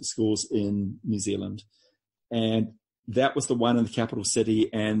 4 music schools in New Zealand. And that was the one in the capital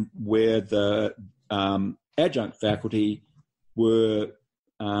city, and where the adjunct faculty were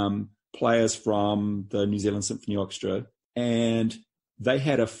players from the New Zealand Symphony Orchestra. And they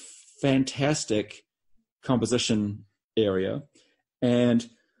had a fantastic composition area. And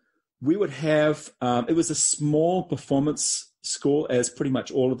we would have, it was a small performance school, as pretty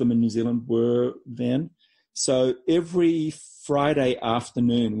much all of them in New Zealand were then. So every Friday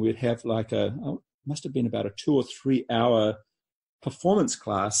afternoon, we'd have like must have been about a 2 or 3 hour performance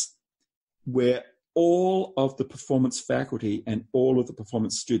class where all of the performance faculty and all of the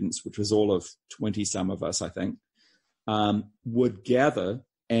performance students, which was all of 20 some of us, I think, would gather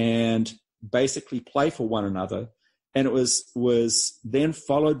and basically play for one another. And it was then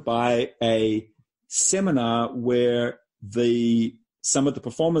followed by a seminar where some of the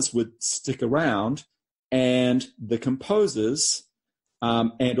performers would stick around, and the composers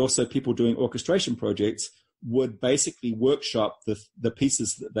and also people doing orchestration projects would basically workshop the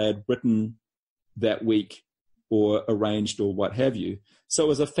pieces that they had written that week or arranged or what have you. So it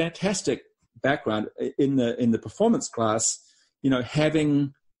was a fantastic background in the performance class,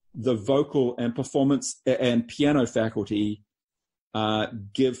 having the vocal and performance and piano faculty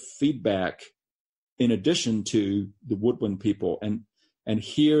give feedback in addition to the woodwind people, and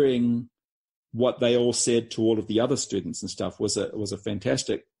hearing what they all said to all of the other students and stuff was a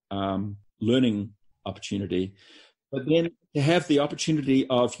fantastic learning opportunity. But then to have the opportunity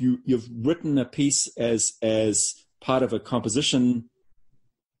of you've written a piece as part of a composition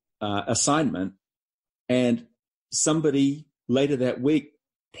assignment, and somebody later that week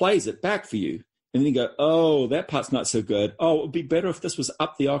plays it back for you, and then you go, oh, that part's not so good. Oh, it would be better if this was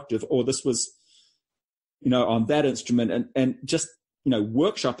up the octave, or this was, on that instrument, and just,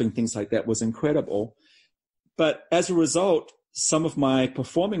 workshopping things like that was incredible. But as a result, some of my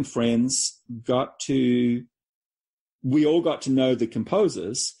performing friends we all got to know the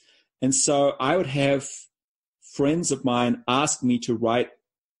composers. And so I would have friends of mine ask me to write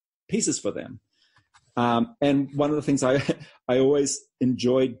pieces for them. And one of the things I always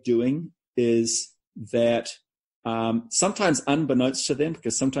enjoyed doing is that sometimes unbeknownst to them,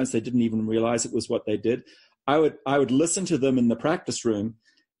 because sometimes they didn't even realize it was what they did, I would listen to them in the practice room.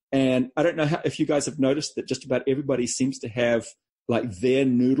 And I don't know if you guys have noticed that just about everybody seems to have like their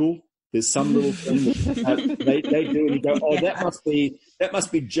noodle. There's some little thing that they do, and you go, oh, that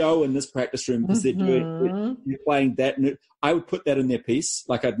must be Joe in this practice room, because you're playing that. I would put that in their piece,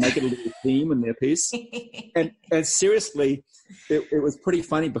 like I'd make it a little theme in their piece. And seriously, it was pretty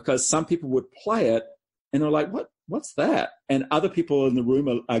funny, because some people would play it and they're like, what's that? And other people in the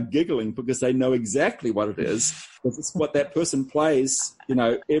room are giggling because they know exactly what it is, because it's what that person plays,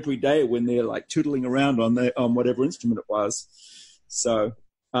 every day when they're like tootling around on whatever instrument it was. So,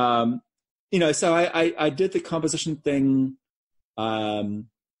 so I did the composition thing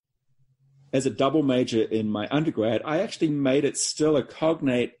as a double major in my undergrad. I actually made it still a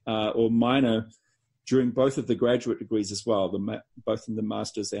cognate or minor during both of the graduate degrees as well, both in the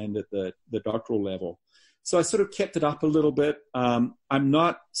master's and at the doctoral level. So I sort of kept it up a little bit. I'm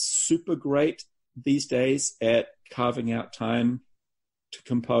not super great these days at carving out time to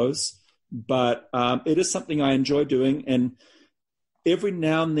compose, but it is something I enjoy doing. And every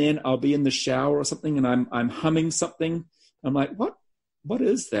now and then I'll be in the shower or something, and I'm humming something. I'm like, what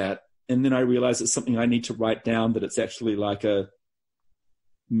is that? And then I realize it's something I need to write down, that it's actually like a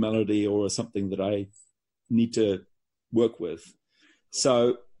melody or something that I need to work with.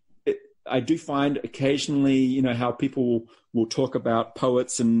 So I do find occasionally, how people will talk about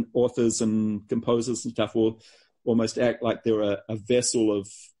poets and authors and composers and stuff, will almost act like they're a vessel of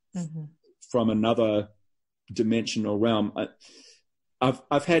from another dimension or realm.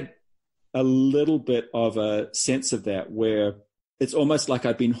 I've had a little bit of a sense of that, where it's almost like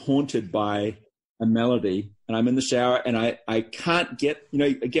I've been haunted by a melody, and I'm in the shower and I can't get,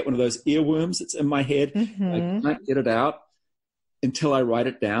 I get one of those earworms. It's in my head. I can't get it out until I write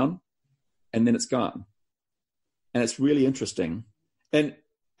it down, and then it's gone. And it's really interesting. And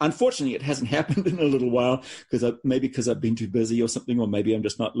unfortunately, it hasn't happened in a little while maybe because I've been too busy or something, or maybe I'm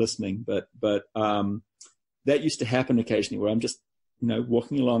just not listening. But that used to happen occasionally, where I'm just,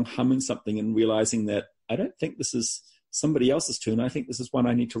 walking along, humming something and realizing that I don't think this is somebody else's tune. I think this is one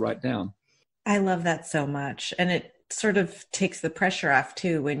I need to write down. I love that so much. And it sort of takes the pressure off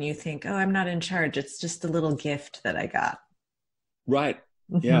too, when you think, oh, I'm not in charge. It's just a little gift that I got. Right.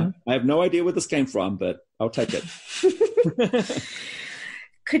 Mm-hmm. Yeah. I have no idea where this came from, but I'll take it.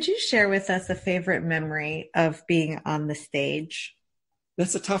 Could you share with us a favorite memory of being on the stage?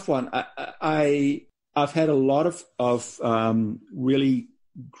 That's a tough one. I've had a lot of really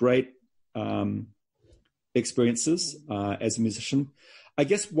great experiences as a musician. I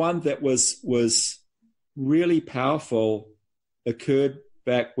guess one that was really powerful occurred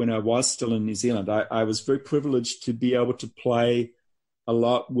back when I was still in New Zealand. I was very privileged to be able to play a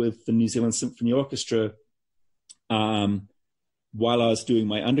lot with the New Zealand Symphony Orchestra while I was doing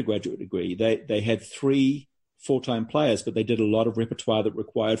my undergraduate degree. They had 3 full-time players, but they did a lot of repertoire that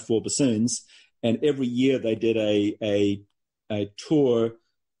required 4 bassoons. And every year they did a tour,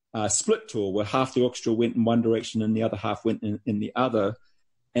 split tour, where half the orchestra went in one direction and the other half went in the other.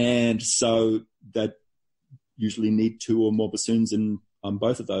 And so that usually need 2 or more bassoons on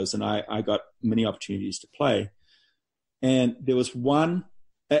both of those. And I got many opportunities to play. And there was one,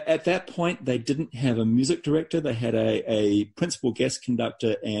 at that point, they didn't have a music director. They had a principal guest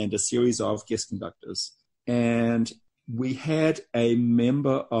conductor and a series of guest conductors. And we had a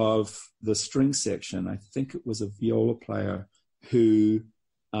member of the string section, I think it was a viola player, who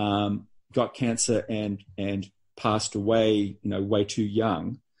got cancer and passed away, way too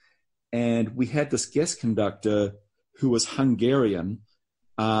young. And we had this guest conductor who was Hungarian,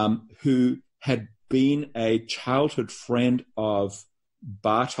 who had been a childhood friend of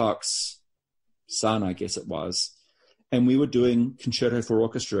Bartók's son, I guess it was. And we were doing Concerto for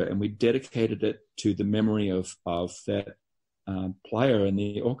Orchestra, and we dedicated it to the memory of that player in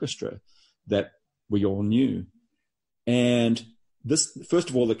the orchestra that we all knew. And this, first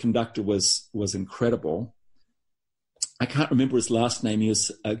of all, the conductor was incredible. I can't remember his last name. He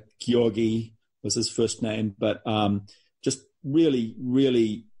was Georgi was his first name, but just really,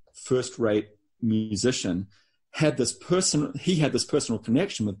 really first-rate musician. He had this personal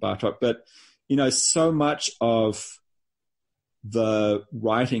connection with Bartók, but so much of the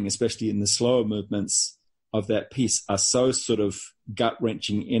writing, especially in the slower movements of that piece, are so sort of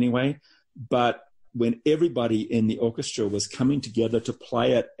gut-wrenching anyway. But when everybody in the orchestra was coming together to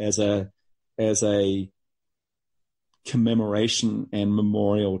play it as a commemoration and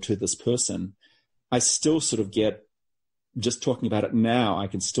memorial to this person, I still sort of get, just talking about it now, I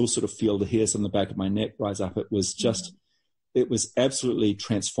can still sort of feel the hairs on the back of my neck rise up. It was absolutely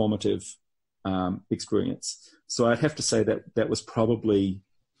transformative experience. So I'd have to say that was probably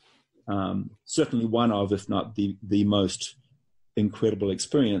certainly one of, if not the most incredible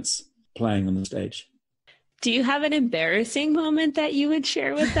experience playing on the stage. Do you have an embarrassing moment that you would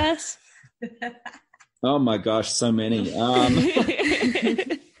share with us? Oh my gosh, so many.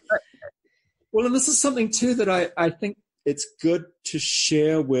 Well, and this is something too that I think it's good to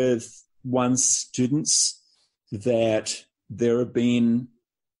share with one's students, that there have been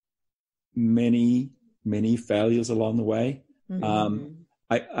many, many failures along the way. Mm-hmm.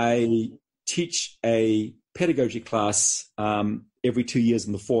 I teach a pedagogy class every 2 years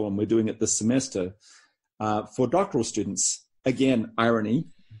in the fall, and we're doing it this semester for doctoral students. Again, irony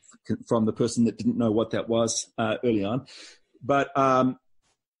from the person that didn't know what that was early on. But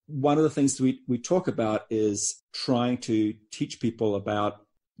one of the things we talk about is trying to teach people about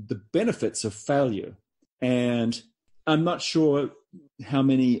the benefits of failure. And I'm not sure how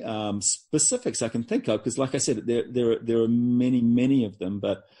many specifics I can think of, because like I said, there are many, many of them.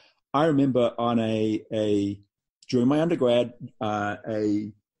 But I remember on during my undergrad, sort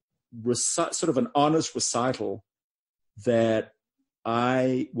of an honors recital that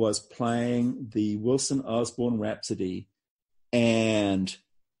I was playing the Wilson Osborne Rhapsody. And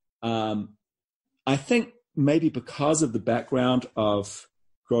I think maybe because of the background of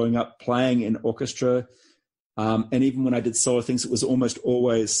growing up playing in orchestra, and even when I did solo things, it was almost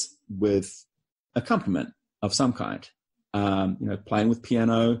always with accompaniment of some kind, playing with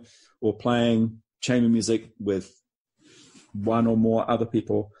piano or playing chamber music with one or more other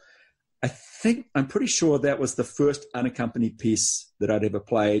people. I'm pretty sure that was the first unaccompanied piece that I'd ever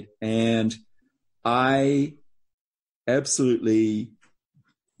played. And I absolutely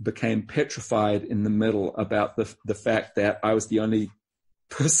became petrified in the middle about the fact that I was the only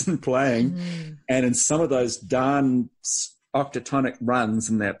person playing. Mm. And in some of those darn octatonic runs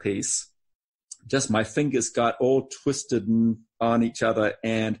in that piece, just my fingers got all twisted on each other,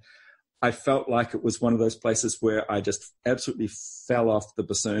 and I felt like it was one of those places where I just absolutely fell off the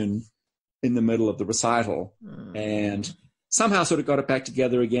bassoon in the middle of the recital, and somehow sort of got it back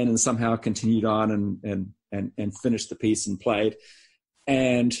together again, and somehow continued on and finished the piece and played.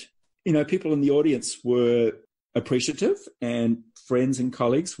 And, you know, people in the audience were appreciative, and friends and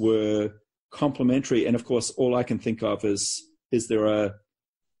colleagues were complimentary. And of course, all I can think of is there a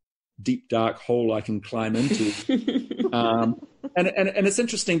deep, dark hole I can climb into? And it's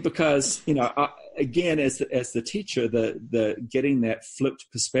interesting because, you know, again, as the teacher, the getting that flipped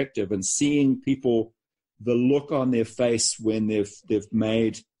perspective and seeing people, the look on their face when they've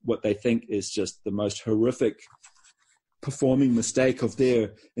made what they think is just the most horrific performing mistake of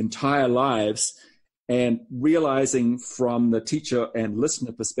their entire lives, and realizing from the teacher and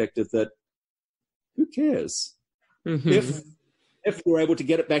listener perspective that who cares? Mm-hmm. If you're able to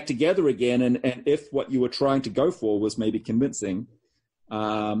get it back together again, and if what you were trying to go for was maybe convincing,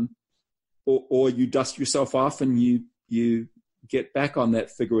 or you dust yourself off and you get back on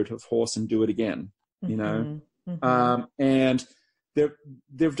that figurative horse and do it again, you know? Mm-hmm. And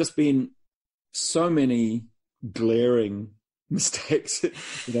there've just been so many glaring mistakes that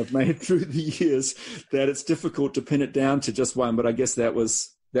I've made through the years that it's difficult to pin it down to just one. But I guess that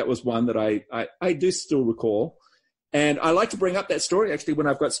was one that I do still recall. And I like to bring up that story actually when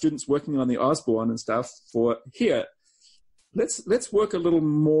I've got students working on the Osborne and stuff for here. Let's work a little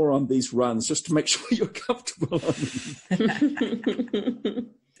more on these runs just to make sure you're comfortable on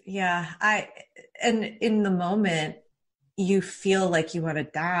them. Yeah, and in the moment you feel like you want to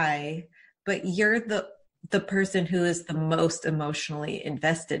die, but you're the person who is the most emotionally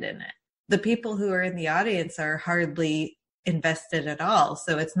invested in it. The people who are in the audience are hardly invested at all,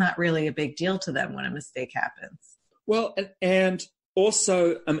 so it's not really a big deal to them when a mistake happens. Well, and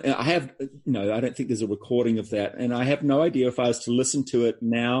also, I have, I don't think there's a recording of that. And I have no idea if I was to listen to it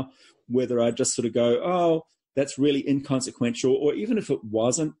now, whether I'd just sort of go, oh, that's really inconsequential. Or even if it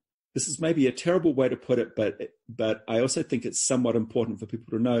wasn't, this is maybe a terrible way to put it, but I also think it's somewhat important for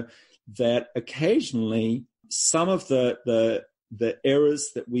people to know that occasionally some of the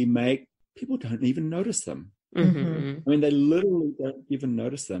errors that we make, people don't even notice them. Mm-hmm. I mean, they literally don't even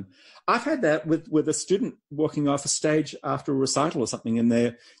notice them. I've had that with a student walking off a stage after a recital or something, and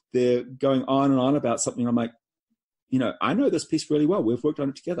they're going on and on about something. I'm like, I know this piece really well. We've worked on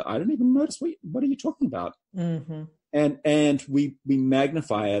it together. I didn't even notice. What are you talking about? Mm-hmm. And we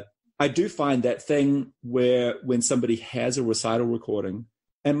magnify it. I do find that thing where when somebody has a recital recording,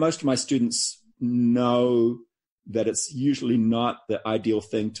 and most of my students know that it's usually not the ideal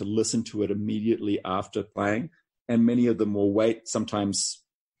thing to listen to it immediately after playing. And many of them will wait sometimes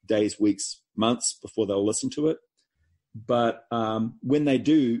days, weeks, months before they'll listen to it. But when they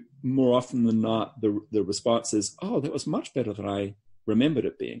do, more often than not, the response is, oh, that was much better than I remembered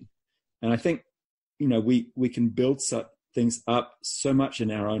it being. And I think, we can build things up so much in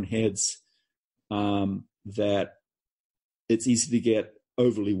our own heads that it's easy to get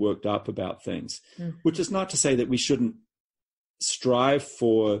overly worked up about things, which is not to say that we shouldn't strive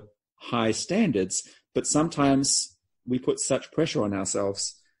for high standards, but sometimes we put such pressure on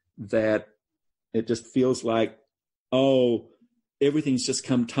ourselves that it just feels like, oh, everything's just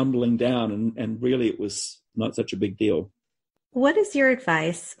come tumbling down, and really it was not such a big deal. What is your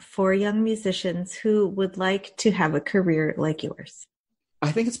advice for young musicians who would like to have a career like yours?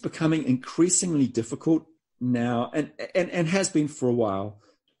 I think it's becoming increasingly difficult now, and has been for a while,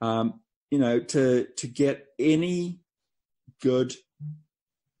 to get any good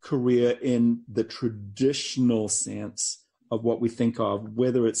career in the traditional sense of what we think of,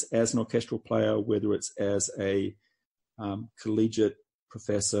 whether it's as an orchestral player, whether it's as a collegiate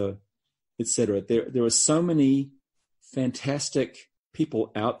professor, etc. There are so many fantastic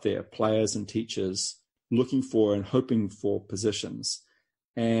people out there, players and teachers, looking for and hoping for positions.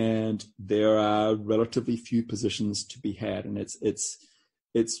 And there are relatively few positions to be had, and it's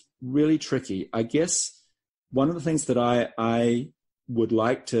really tricky. I guess one of the things that I would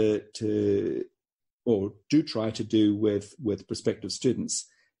like to or do try to do with prospective students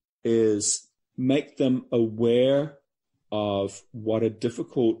is make them aware of what a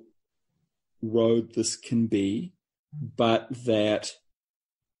difficult road this can be, but that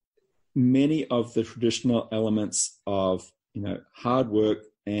many of the traditional elements of hard work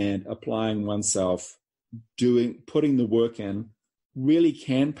and applying oneself, putting the work in, really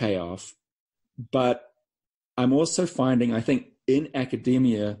can pay off. But I'm also finding, I think, in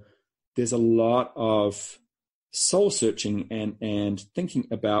academia, there's a lot of soul searching and thinking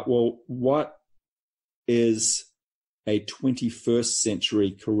about, well, what is a 21st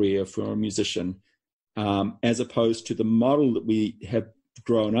century career for a musician, as opposed to the model that we have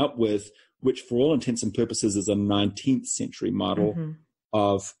grown up with, which for all intents and purposes is a 19th century model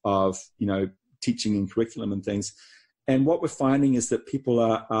of teaching and curriculum and things. And what we're finding is that people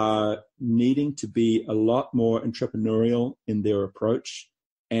are needing to be a lot more entrepreneurial in their approach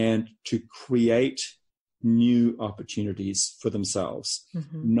and to create new opportunities for themselves,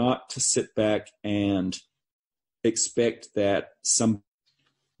 not to sit back and expect that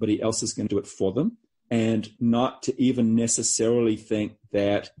somebody else is going to do it for them, and not to even necessarily think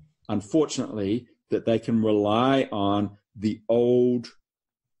that, unfortunately, that they can rely on the old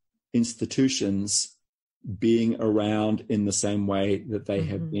institutions being around in the same way that they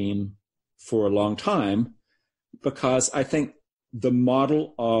have been for a long time. Because I think the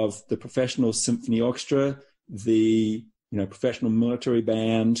model of the professional symphony orchestra, the professional military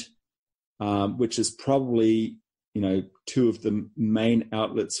band, which is probably two of the main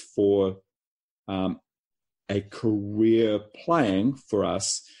outlets for a career playing for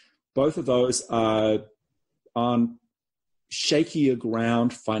us, both of those are on shakier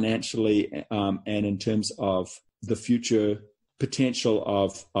ground financially and in terms of the future potential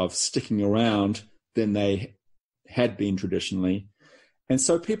of sticking around than they had been traditionally. And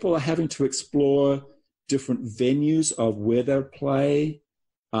so people are having to explore different venues of where they'll play.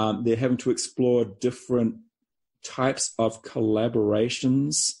 They're having to explore different types of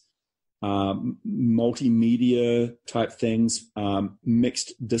collaborations, multimedia type things,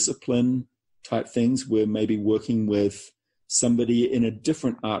 mixed discipline type things. We're maybe working with somebody in a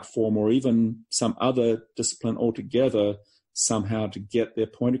different art form or even some other discipline altogether somehow to get their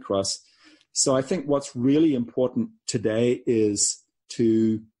point across. So I think what's really important today is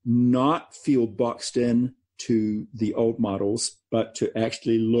to not feel boxed in to the old models, but to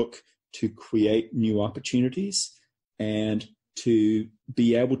actually look to create new opportunities and to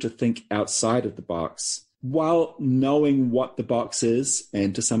be able to think outside of the box while knowing what the box is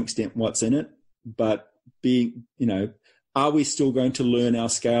and to some extent what's in it, but being, are we still going to learn our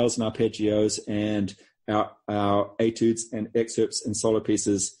scales and arpeggios and our etudes and excerpts and solo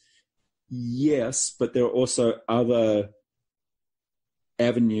pieces? Yes, but there are also other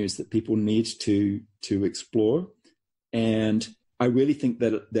avenues that people need to explore. And I really think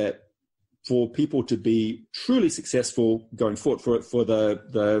that for people to be truly successful going forward, for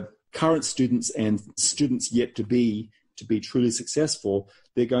the current students and students yet to be truly successful,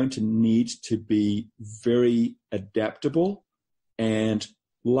 they're going to need to be very adaptable, and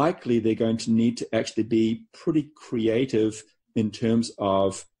likely they're going to need to actually be pretty creative in terms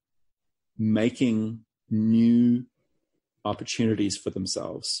of making new opportunities for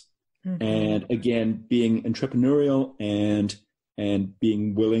themselves. And again, being entrepreneurial and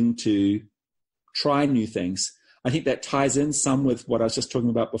being willing to try new things. I think that ties in some with what I was just talking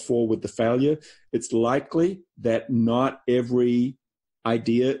about before with the failure. It's likely that not every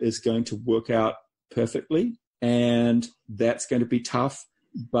idea is going to work out perfectly, and that's going to be tough.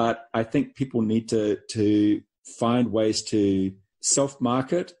 But I think people need to find ways to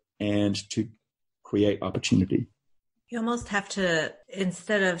self-market and to create opportunity. You almost have to,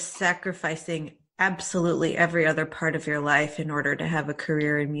 instead of sacrificing absolutely every other part of your life in order to have a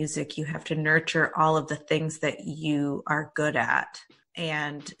career in music, you have to nurture all of the things that you are good at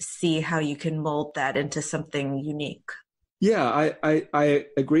and see how you can mold that into something unique. Yeah, I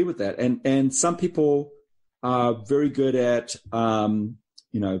agree with that. And some people are very good at,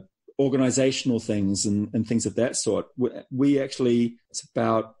 organizational things and things of that sort. We actually, it's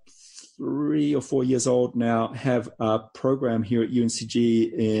about 3 or 4 years old now, have a program here at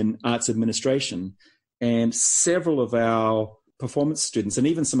UNCG in arts administration. And several of our performance students, and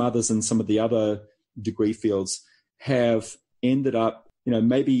even some others in some of the other degree fields, have ended up,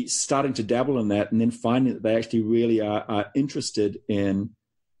 maybe starting to dabble in that and then finding that they actually really are interested in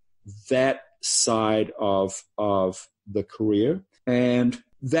that side of the career. And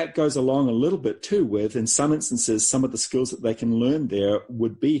that goes along a little bit too with, in some instances, some of the skills that they can learn there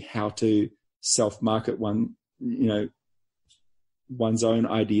would be how to self-market one's own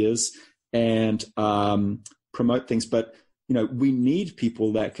ideas and promote things. But, we need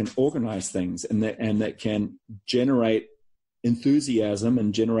people that can organize things and that can generate enthusiasm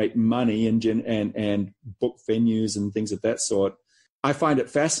and generate money and book venues and things of that sort. I find it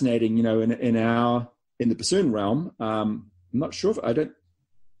fascinating, in the bassoon realm. I'm not sure I don't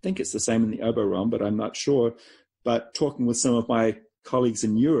think it's the same in the oboe realm, but I'm not sure. But talking with some of my colleagues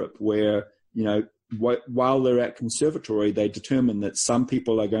in Europe, where, while they're at conservatory, they determine that some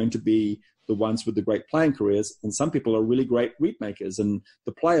people are going to be the ones with the great playing careers, and some people are really great reed makers, and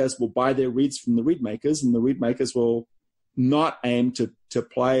the players will buy their reeds from the reed makers, and the reed makers will not aim to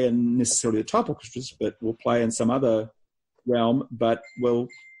play in necessarily the top orchestras, but will play in some other realm, but will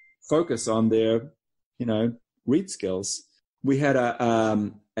focus on their, reed skills. We had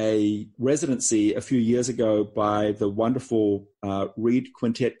a residency a few years ago by the wonderful reed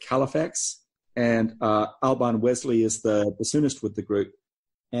quintet Califax, and Alban Wesley is the bassoonist with the group.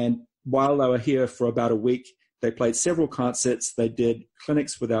 And while they were here for about a week, they played several concerts. They did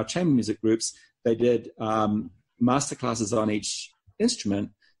clinics with our chamber music groups. They did masterclasses on each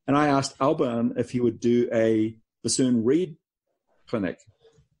instrument. And I asked Alban if he would do a bassoon reed clinic.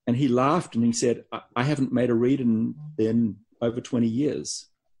 And he laughed and he said, I haven't made a reed in over 20 years,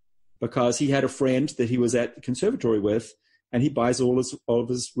 because he had a friend that he was at the conservatory with, and he buys all of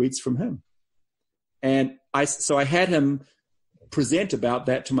his reeds from him. And so I had him present about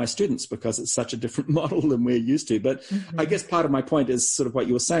that to my students, because it's such a different model than we're used to. But I guess part of my point is sort of what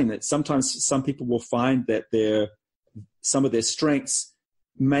you were saying, that sometimes some people will find that some of their strengths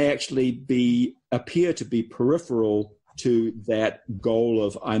may actually appear to be peripheral to that goal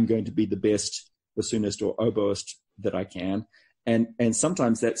of I'm going to be the best bassoonist or oboist that I can. And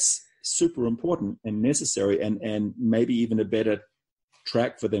sometimes that's super important and necessary, and maybe even a better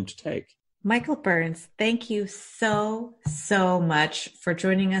track for them to take. Michael Burns, thank you so much for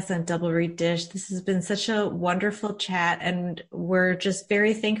joining us on Double Reed Dish. This has been such a wonderful chat, and we're just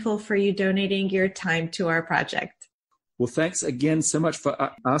very thankful for you donating your time to our project. Well, thanks again so much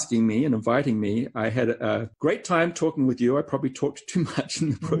for asking me and inviting me. I had a great time talking with you. I probably talked too much in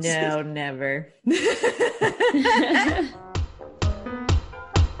the process. No, never.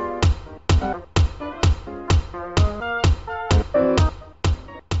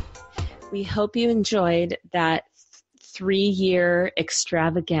 We hope you enjoyed that 3-year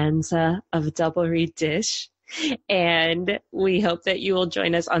extravaganza of Double Reed Dish. And we hope that you will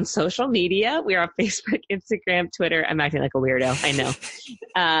join us on social media. We are on Facebook, Instagram, Twitter. I'm acting like a weirdo, I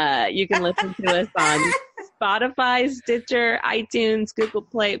know. You can listen to us on Spotify, Stitcher, iTunes, Google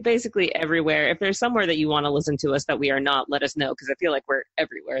Play, basically everywhere. If there's somewhere that you want to listen to us that we are not, let us know, because I feel like we're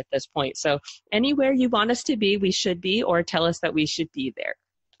everywhere at this point. So anywhere you want us to be, we should be, or tell us that we should be there.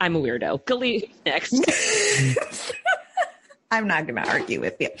 I'm a weirdo. Khalid, next. I'm not going to argue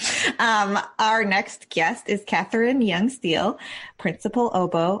with you. Our next guest is Catherine Young Steele, principal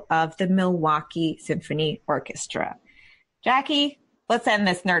oboe of the Milwaukee Symphony Orchestra. Jackie, let's end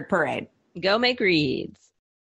this nerd parade. Go make reeds.